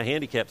didn't have my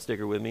handicap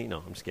sticker with me,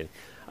 no, I'm just kidding.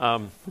 I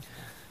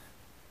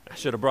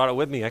should have brought it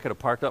with me. I could have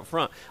parked up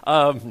front.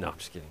 No, I'm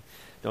just kidding.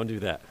 Don't do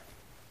that.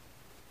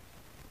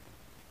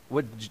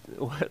 What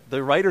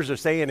the writers are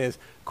saying is,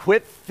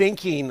 quit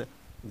thinking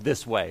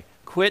this way.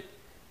 Quit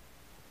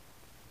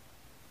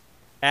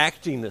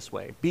acting this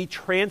way. Be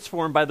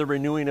transformed by the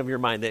renewing of your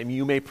mind, that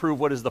you may prove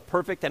what is the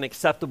perfect and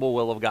acceptable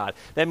will of God.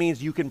 That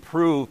means you can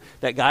prove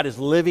that God is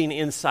living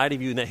inside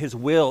of you and that his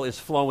will is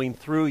flowing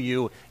through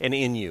you and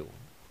in you.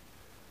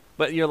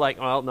 But you're like,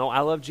 well, no,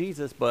 I love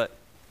Jesus, but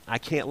I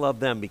can't love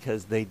them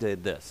because they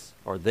did this,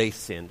 or they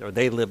sinned, or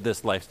they lived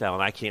this lifestyle,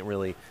 and I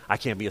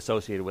can't be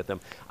associated with them.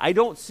 I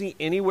don't see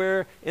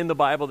anywhere in the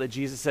Bible that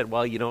Jesus said,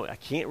 well, I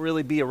can't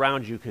really be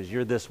around you because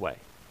you're this way.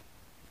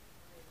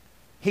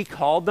 He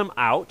called them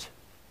out.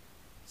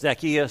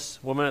 Zacchaeus,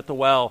 woman at the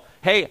well,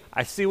 hey,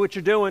 I see what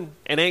you're doing.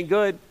 It ain't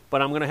good, but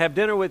I'm going to have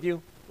dinner with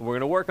you, and we're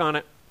going to work on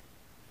it.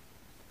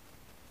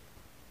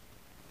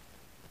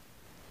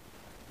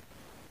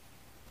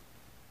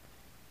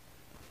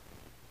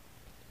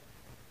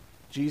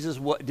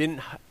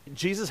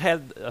 Jesus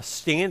had a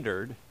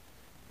standard,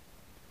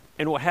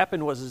 and what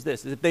happened was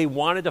this: if they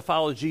wanted to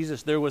follow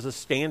Jesus, there was a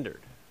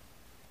standard.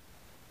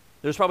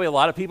 There's probably a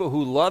lot of people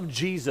who loved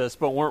Jesus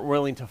but weren't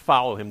willing to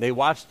follow him. They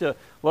loved to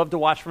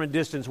watch from a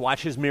distance,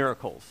 watch his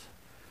miracles,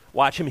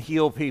 watch him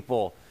heal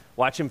people,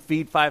 watch him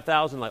feed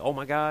 5,000. Like, oh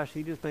my gosh,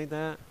 he just made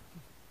that.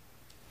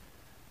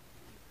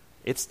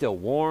 It's still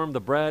warm, the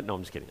bread. No,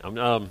 I'm just kidding.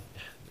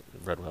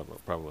 Bread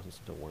probably wasn't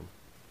still warm.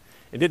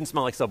 It didn't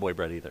smell like Subway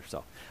bread either.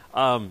 So,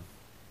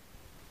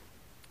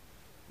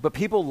 but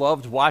people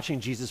loved watching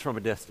Jesus from a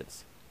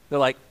distance. They're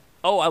like,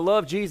 oh, I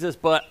love Jesus,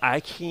 but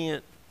I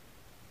can't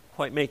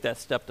quite make that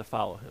step to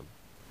follow him.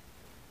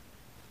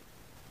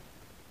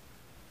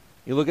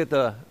 You look at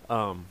the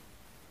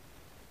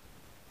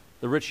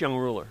rich young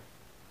ruler.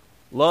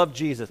 Love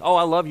Jesus. Oh,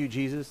 I love you,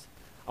 Jesus.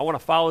 I want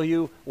to follow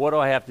you. What do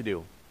I have to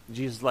do?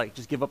 Jesus is like,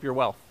 just give up your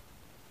wealth.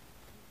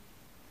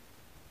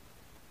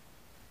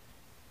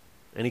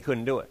 And he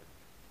couldn't do it.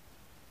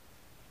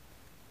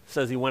 It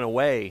says he went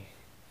away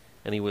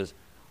and he was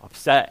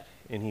upset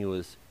and he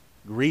was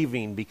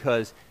grieving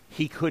because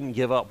he couldn't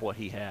give up what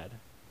he had.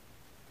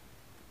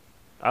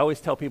 I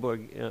always tell people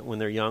when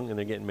they're young and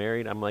they're getting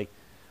married, I'm like,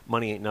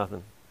 money ain't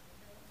nothing.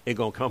 It's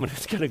going to come and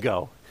it's going to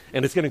go.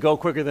 And it's going to go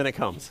quicker than it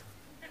comes.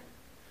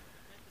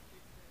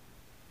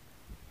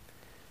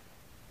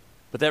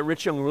 But that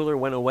rich young ruler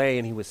went away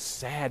and he was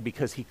sad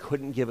because he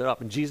couldn't give it up.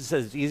 And Jesus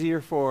says it's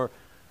easier for...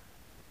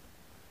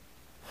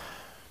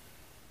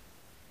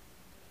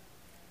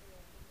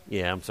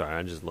 Yeah, I'm sorry.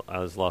 I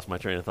just lost my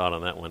train of thought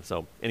on that one.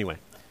 So anyway,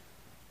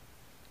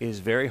 it is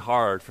very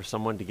hard for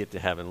someone to get to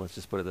heaven. Let's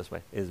just put it this way.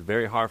 It is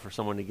very hard for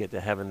someone to get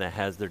to heaven that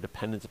has their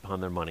dependence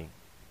upon their money.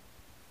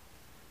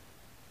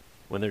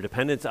 When their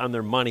dependence on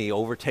their money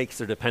overtakes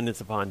their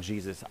dependence upon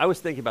Jesus. I was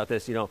thinking about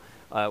this,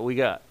 we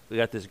got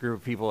this group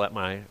of people at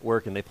my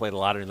work and they played a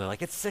lottery and they're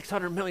like, it's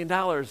 $600 million.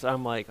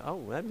 I'm like,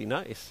 oh, that'd be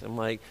nice. I'm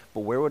like,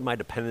 but where would my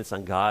dependence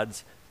on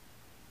God's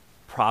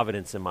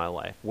providence in my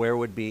life? Where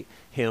would be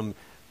him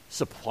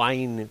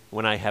supplying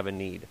when I have a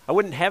need? I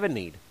wouldn't have a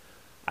need.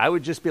 I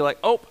would just be like,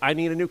 oh, I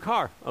need a new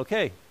car.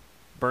 Okay,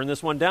 burn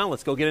this one down.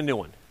 Let's go get a new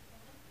one.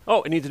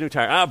 Oh, it needs a new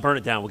tire. Burn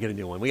it down. We'll get a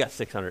new one. We got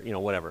 600,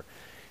 whatever.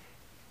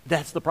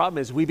 That's the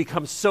problem is we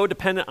become so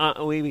dependent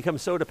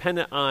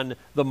on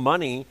the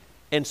money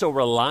and so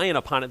reliant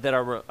upon it that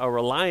our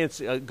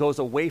reliance goes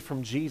away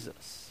from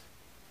Jesus.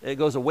 It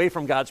goes away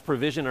from God's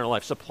provision in our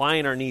life,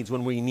 supplying our needs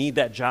when we need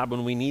that job,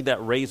 when we need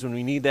that raise, when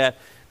we need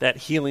that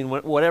healing,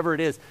 whatever it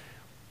is.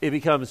 It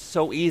becomes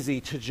so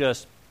easy to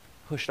just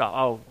push it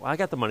off. Oh, I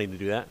got the money to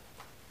do that.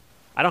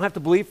 I don't have to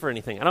believe for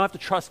anything. I don't have to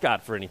trust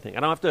God for anything. I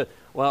don't have to,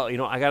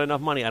 I got enough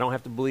money. I don't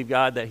have to believe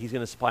God that he's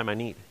going to supply my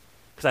need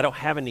because I don't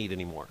have a need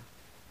anymore.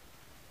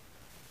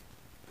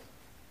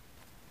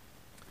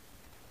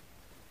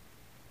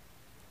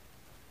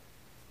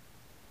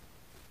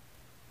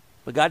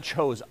 But God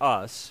chose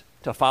us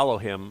to follow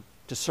him,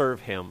 to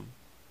serve him.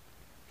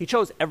 He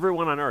chose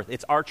everyone on earth.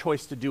 It's our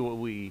choice to do what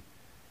we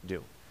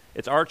do.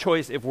 It's our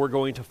choice if we're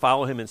going to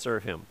follow him and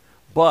serve him.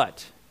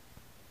 But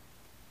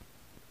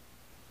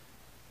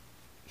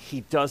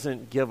he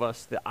doesn't give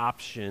us the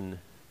option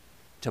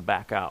to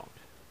back out.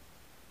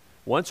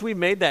 Once we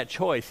made that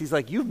choice, he's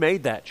like, you've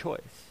made that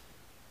choice.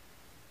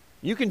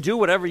 You can do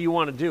whatever you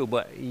want to do,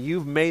 but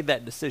you've made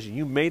that decision.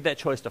 You made that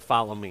choice to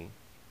follow me.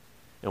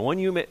 And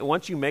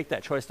once you make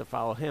that choice to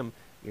follow him,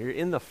 you're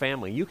in the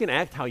family. You can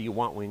act how you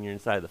want when you're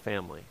inside the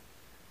family.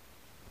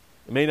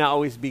 It may not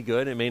always be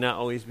good. It may not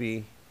always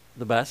be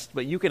the best,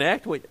 but you can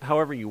act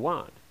however you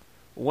want.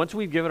 Once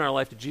we've given our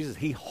life to Jesus,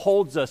 he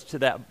holds us to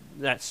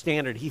that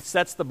standard. He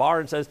sets the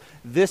bar and says,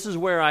 this is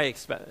where I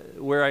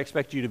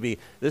expect you to be.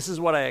 This is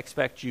what I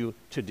expect you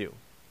to do.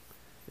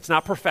 It's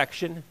not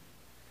perfection.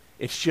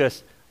 It's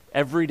just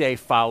every day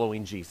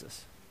following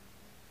Jesus.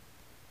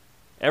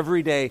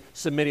 Every day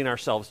submitting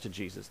ourselves to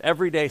Jesus.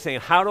 Every day saying,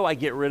 how do I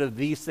get rid of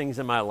these things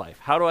in my life?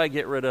 How do I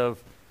get rid of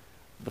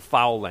the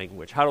foul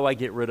language? How do I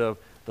get rid of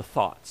the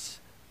thoughts,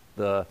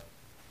 the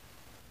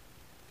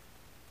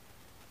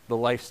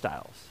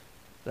lifestyles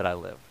that I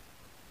live?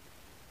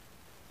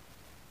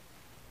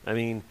 I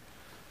mean,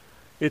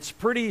 it's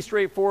pretty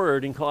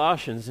straightforward in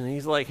Colossians, and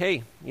he's like,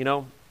 hey,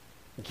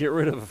 get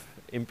rid of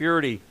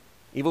impurity,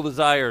 evil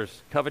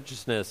desires,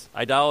 covetousness,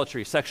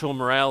 idolatry, sexual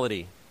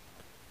immorality.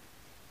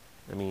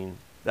 I mean,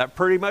 that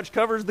pretty much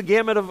covers the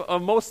gamut of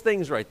most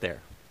things right there.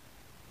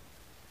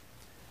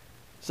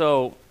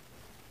 So,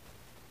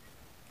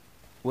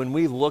 when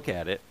we look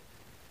at it,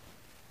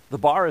 the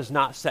bar is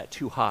not set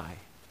too high.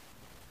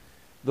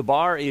 The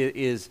bar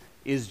is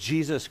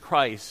Jesus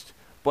Christ,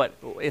 but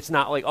it's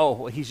not like,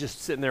 oh, he's just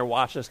sitting there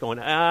watching us going,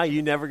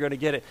 you're never going to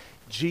get it.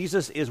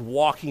 Jesus is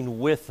walking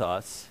with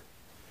us,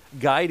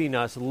 guiding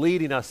us,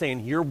 leading us, saying,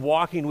 you're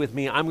walking with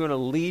me. I'm going to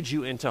lead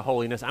you into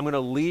holiness. I'm going to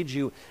lead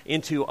you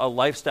into a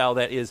lifestyle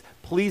that is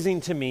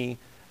pleasing to me,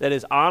 that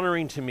is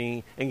honoring to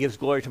me, and gives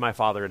glory to my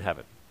Father in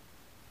heaven.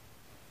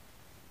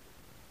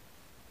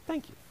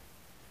 Thank you.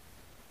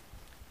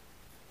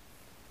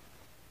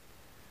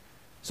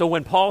 So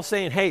when Paul's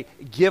saying, hey,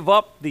 give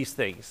up these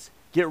things,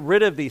 get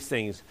rid of these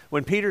things,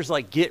 when Peter's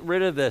like, get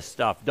rid of this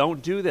stuff,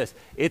 don't do this,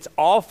 it's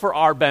all for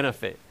our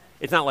benefit.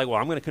 It's not like, well,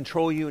 I'm going to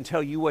control you and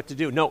tell you what to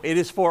do. No, it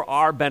is for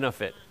our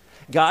benefit.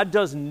 God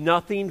does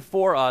nothing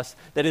for us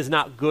that is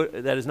not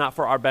good, that is not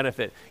for our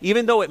benefit.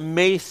 Even though it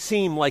may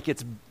seem like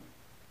it's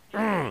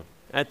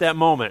at that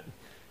moment,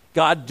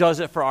 God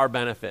does it for our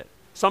benefit.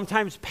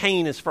 Sometimes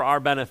pain is for our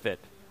benefit.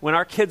 When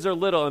our kids are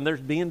little and they're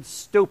being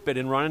stupid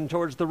and running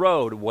towards the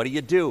road, what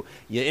do?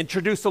 You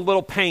introduce a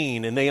little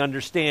pain, and they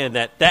understand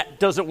that that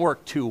doesn't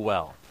work too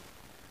well.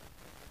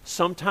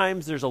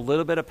 Sometimes there's a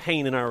little bit of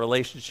pain in our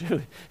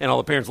relationship, and all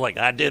the parents are like,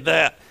 I did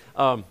that.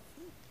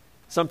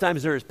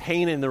 Sometimes there is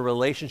pain in the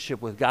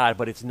relationship with God,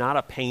 but it's not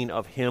a pain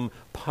of him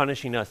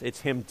punishing us. It's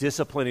him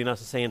disciplining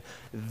us and saying,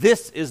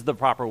 this is the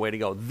proper way to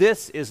go.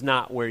 This is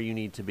not where you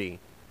need to be.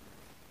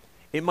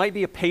 It might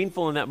be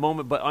painful in that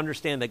moment, but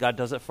understand that God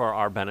does it for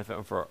our benefit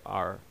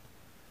and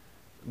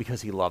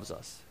because he loves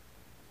us.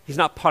 He's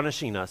not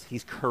punishing us.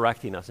 He's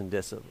correcting us and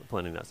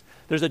disciplining us.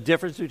 There's a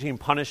difference between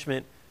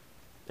punishment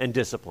and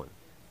discipline.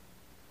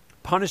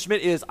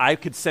 Punishment is, I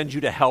could send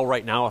you to hell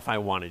right now if I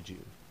wanted you.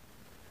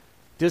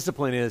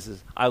 Discipline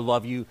is I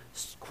love you,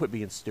 quit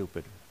being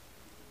stupid.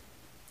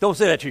 Don't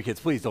say that to your kids.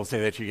 Please don't say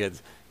that to your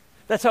kids.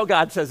 That's how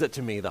God says it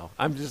to me, though.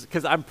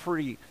 Because I'm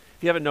pretty,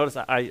 if you haven't noticed,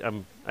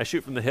 I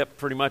shoot from the hip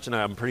pretty much, and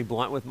I'm pretty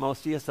blunt with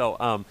most of you.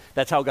 So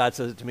that's how God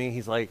says it to me.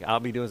 He's like, I'll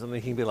be doing something.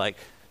 He'll be like,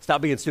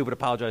 stop being stupid,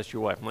 apologize to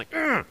your wife. I'm like,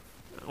 I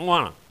don't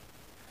want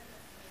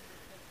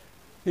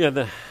to.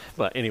 Yeah,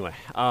 but anyway,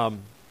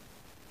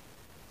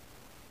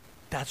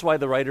 that's why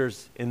the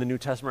writers in the New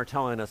Testament are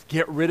telling us,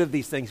 get rid of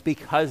these things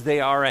because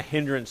they are a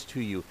hindrance to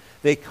you.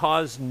 They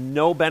cause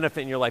no benefit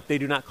in your life. They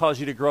do not cause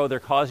you to grow. They're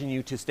causing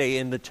you to stay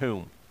in the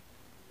tomb.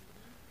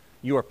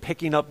 You are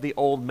picking up the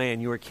old man.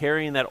 You are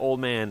carrying that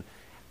old man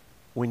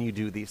when you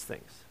do these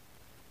things.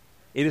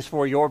 It is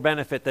for your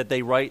benefit that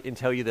they write and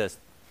tell you this.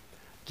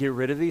 Get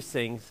rid of these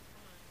things.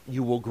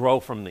 You will grow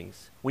from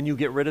these. When you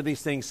get rid of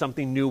these things,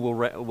 something new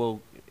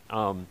will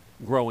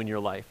grow in your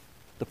life.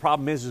 The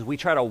problem is we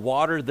try to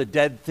water the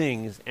dead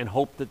things and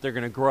hope that they're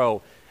going to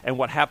grow. And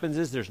what happens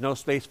is there's no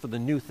space for the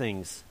new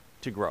things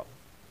to grow.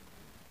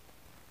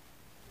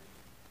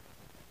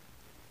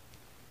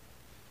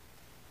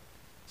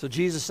 So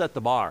Jesus set the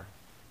bar.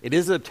 It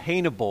is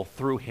obtainable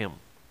through him.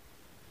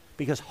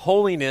 Because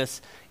holiness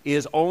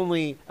is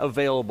only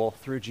available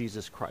through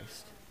Jesus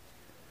Christ.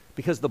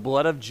 Because the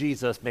blood of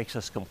Jesus makes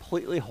us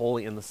completely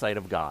holy in the sight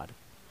of God.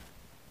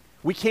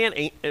 We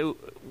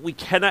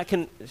cannot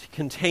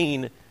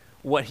contain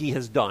what he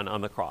has done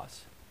on the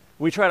cross.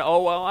 We try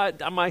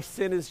to, my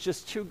sin is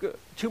just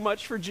too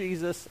much for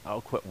Jesus.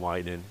 Oh, quit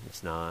whining.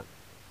 It's not.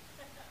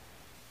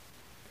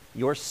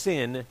 Your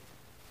sin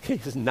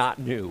is not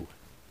new.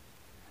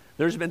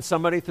 There's been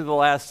somebody through the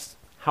last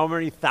how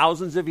many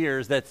thousands of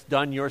years that's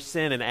done your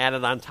sin and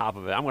added on top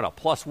of it. I'm going to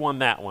plus one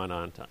that one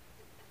on top.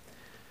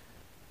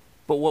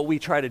 But what we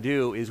try to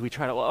do is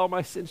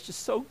my sin's just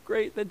so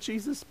great that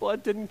Jesus'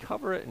 blood didn't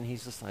cover it. And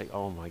he's just like,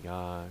 oh my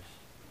gosh.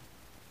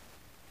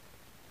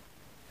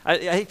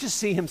 I just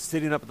see him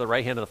sitting up at the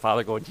right hand of the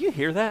Father going, do you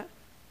hear that?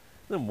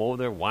 And then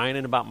they're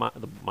whining about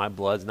my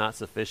blood's not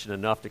sufficient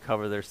enough to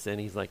cover their sin.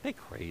 He's like, they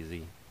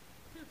crazy.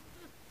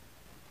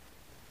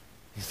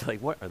 He's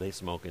like, what are they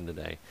smoking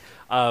today?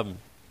 But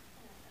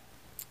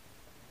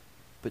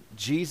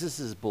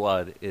Jesus'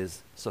 blood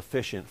is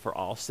sufficient for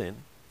all sin.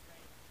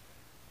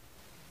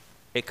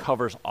 It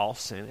covers all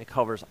sin. It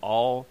covers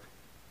all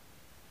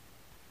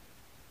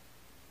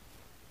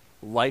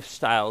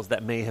lifestyles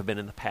that may have been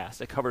in the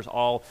past. It covers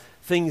all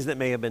things that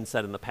may have been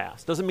said in the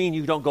past. Doesn't mean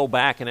you don't go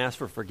back and ask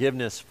for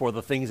forgiveness for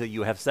the things that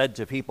you have said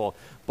to people,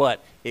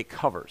 but it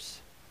covers.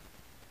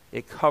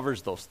 It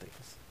covers those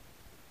things.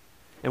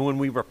 And when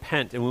we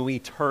repent and when we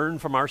turn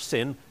from our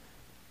sin,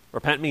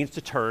 repent means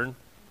to turn.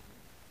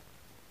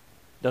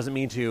 Doesn't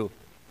mean to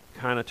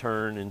kind of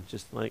turn and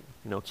just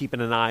keeping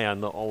an eye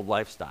on the old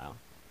lifestyle.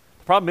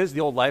 The problem is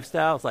the old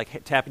lifestyle is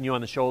like tapping you on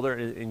the shoulder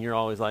and you're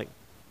always like,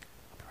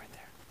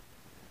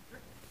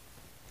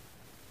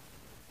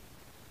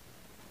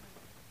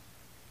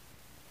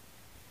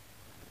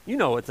 you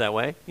know it's that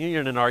way.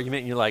 You're in an argument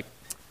and you're like,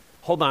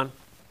 hold on.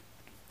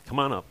 Come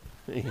on up.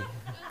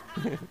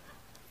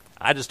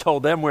 I just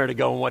told them where to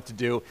go and what to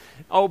do.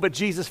 Oh, but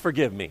Jesus,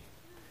 forgive me.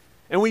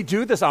 And we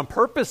do this on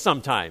purpose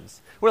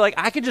sometimes. We're like,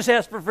 I can just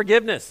ask for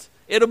forgiveness.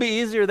 It'll be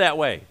easier that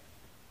way.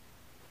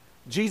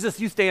 Jesus,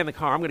 you stay in the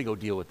car. I'm going to go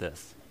deal with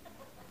this.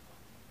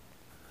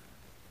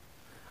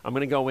 I'm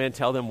going to go in,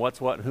 tell them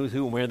what's what, who's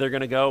who, and where they're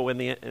going to go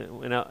when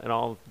it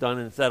all done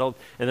and settled.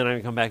 And then I'm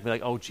going to come back and be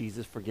like, oh,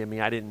 Jesus, forgive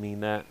me. I didn't mean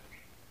that.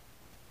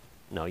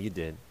 No, you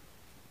did.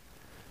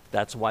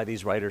 That's why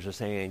these writers are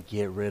saying,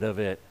 get rid of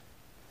it.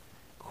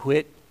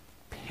 Quit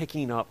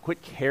picking up,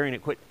 quit carrying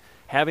it, quit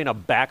having a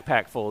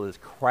backpack full of this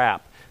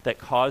crap that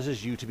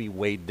causes you to be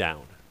weighed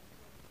down.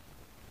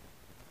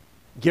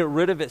 Get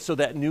rid of it so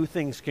that new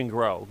things can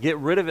grow. Get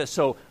rid of it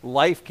so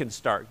life can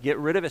start. Get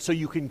rid of it so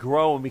you can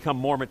grow and become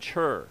more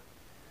mature.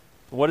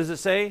 What does it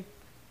say?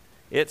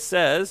 It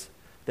says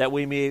that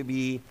we may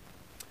be,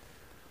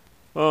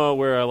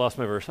 where I lost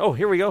my verse. Oh,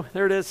 here we go.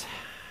 There it is.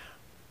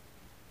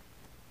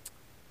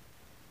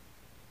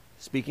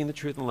 Speaking the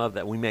truth in love,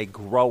 that we may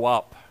grow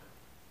up.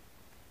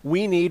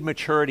 We need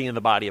maturity in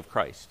the body of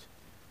Christ.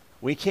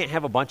 We can't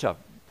have a bunch of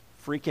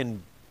freaking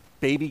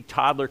baby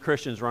toddler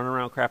Christians running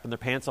around crapping their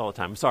pants all the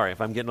time. I'm sorry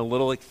if I'm getting a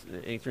little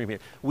extreme here.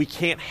 We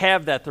can't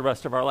have that the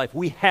rest of our life.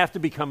 We have to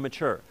become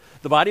mature.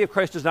 The body of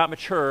Christ does not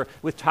mature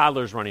with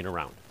toddlers running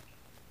around.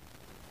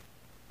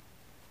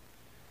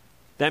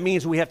 That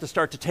means we have to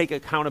start to take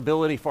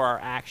accountability for our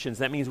actions.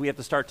 That means we have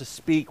to start to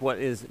speak what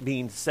is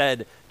being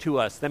said to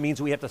us. That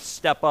means we have to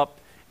step up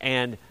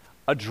and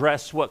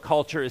address what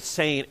culture is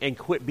saying and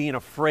quit being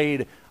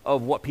afraid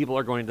of what people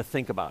are going to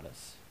think about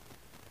us.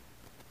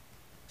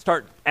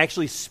 Start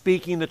actually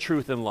speaking the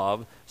truth in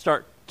love.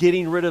 Start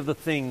getting rid of the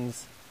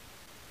things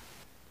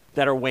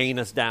that are weighing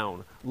us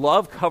down.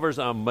 Love covers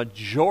a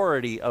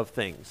majority of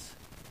things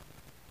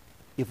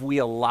if we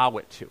allow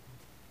it to.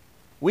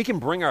 We can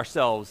bring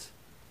ourselves,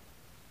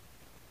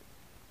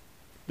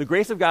 the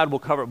grace of God will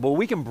cover it, but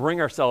we can bring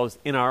ourselves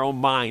in our own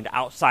mind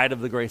outside of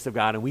the grace of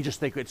God, and we just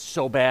think it's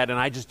so bad, and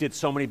I just did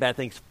so many bad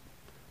things.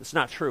 It's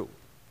not true.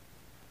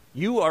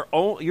 You're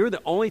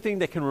the only thing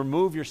that can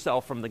remove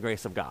yourself from the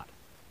grace of God.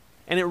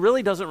 And it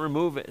really doesn't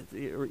remove it.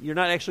 You're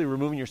not actually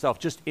removing yourself.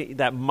 Just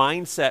that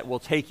mindset will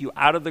take you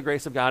out of the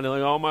grace of God. And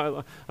like,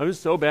 oh, I'm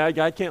so bad.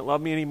 God can't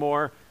love me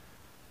anymore.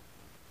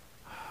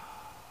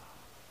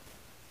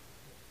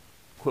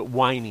 Quit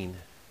whining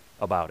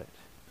about it.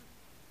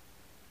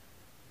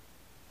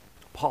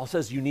 Paul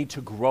says you need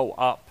to grow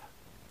up.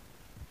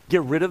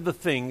 Get rid of the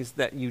things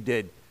that you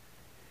did.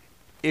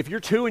 If you're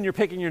 2 and you're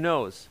picking your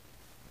nose,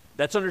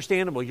 that's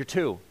understandable. You're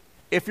 2.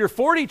 If you're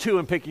 42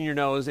 and picking your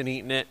nose and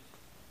eating it,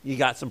 you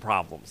got some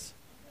problems.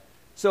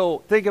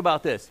 So think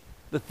about this.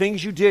 The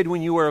things you did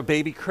when you were a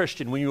baby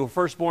Christian, when you were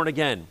first born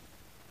again,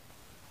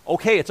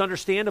 okay, it's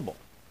understandable.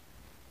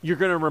 You're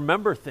going to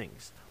remember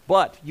things,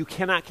 but you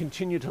cannot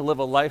continue to live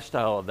a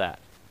lifestyle of that,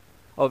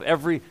 of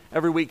every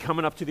week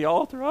coming up to the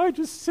altar, I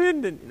just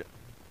sinned. And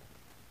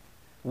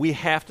we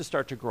have to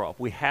start to grow up.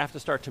 We have to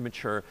start to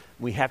mature.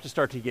 We have to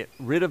start to get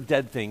rid of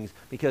dead things,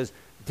 because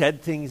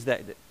dead things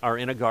that are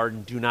in a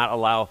garden do not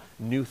allow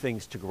new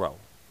things to grow.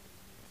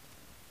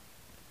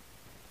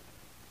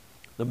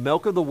 The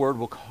milk of the word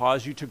will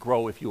cause you to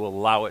grow if you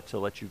allow it to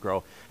let you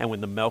grow. And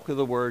when the milk of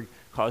the word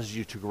causes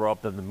you to grow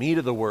up, then the meat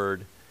of the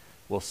word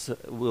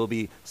will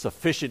be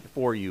sufficient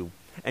for you,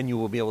 and you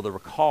will be able to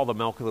recall the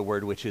milk of the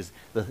word, which is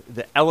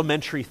the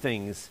elementary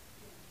things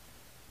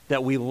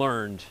that we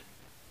learned.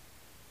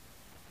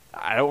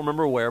 I don't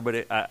remember where, but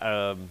it's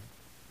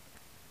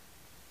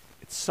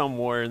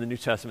somewhere in the New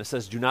Testament. It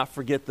says, do not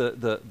forget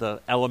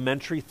the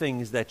elementary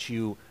things that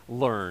you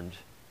learned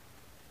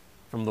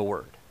from the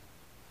word.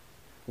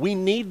 We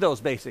need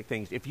those basic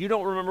things. If you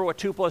don't remember what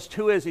 2 plus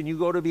 2 is and you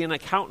go to be an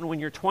accountant when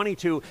you're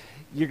 22,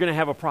 you're going to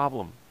have a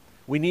problem.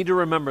 We need to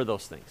remember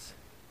those things.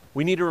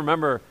 We need to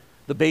remember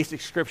the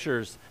basic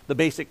scriptures, the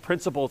basic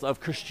principles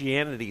of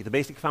Christianity, the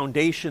basic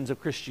foundations of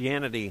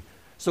Christianity,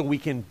 so we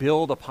can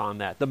build upon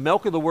that. The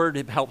milk of the word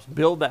helps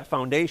build that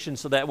foundation,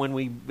 so that when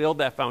we build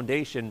that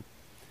foundation,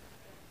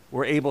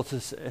 we're able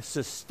to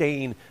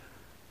sustain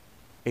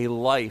a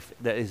life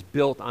that is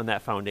built on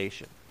that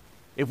foundation.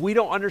 If we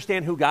don't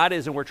understand who God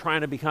is and we're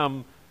trying to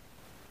become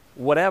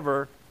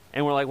whatever,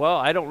 and we're like, well,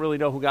 I don't really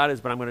know who God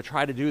is, but I'm going to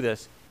try to do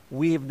this,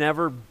 we have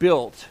never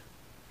built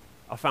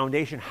a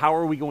foundation. How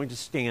are we going to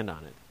stand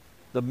on it?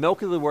 The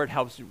milk of the word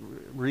helps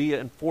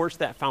reinforce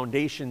that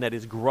foundation that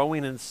is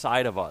growing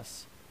inside of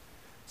us,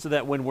 so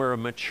that when we're a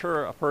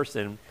mature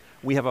person,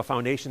 we have a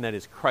foundation that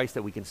is Christ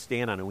that we can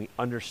stand on, and we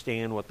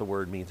understand what the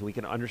word means. We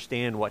can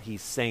understand what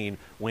he's saying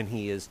when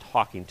he is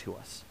talking to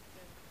us.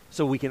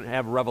 So we can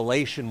have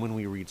revelation when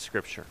we read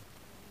Scripture.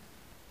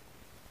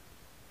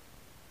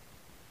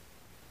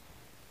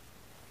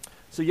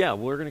 So yeah,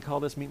 we're going to call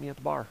this Meet Me at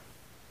the Bar.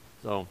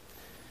 So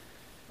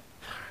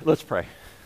let's pray.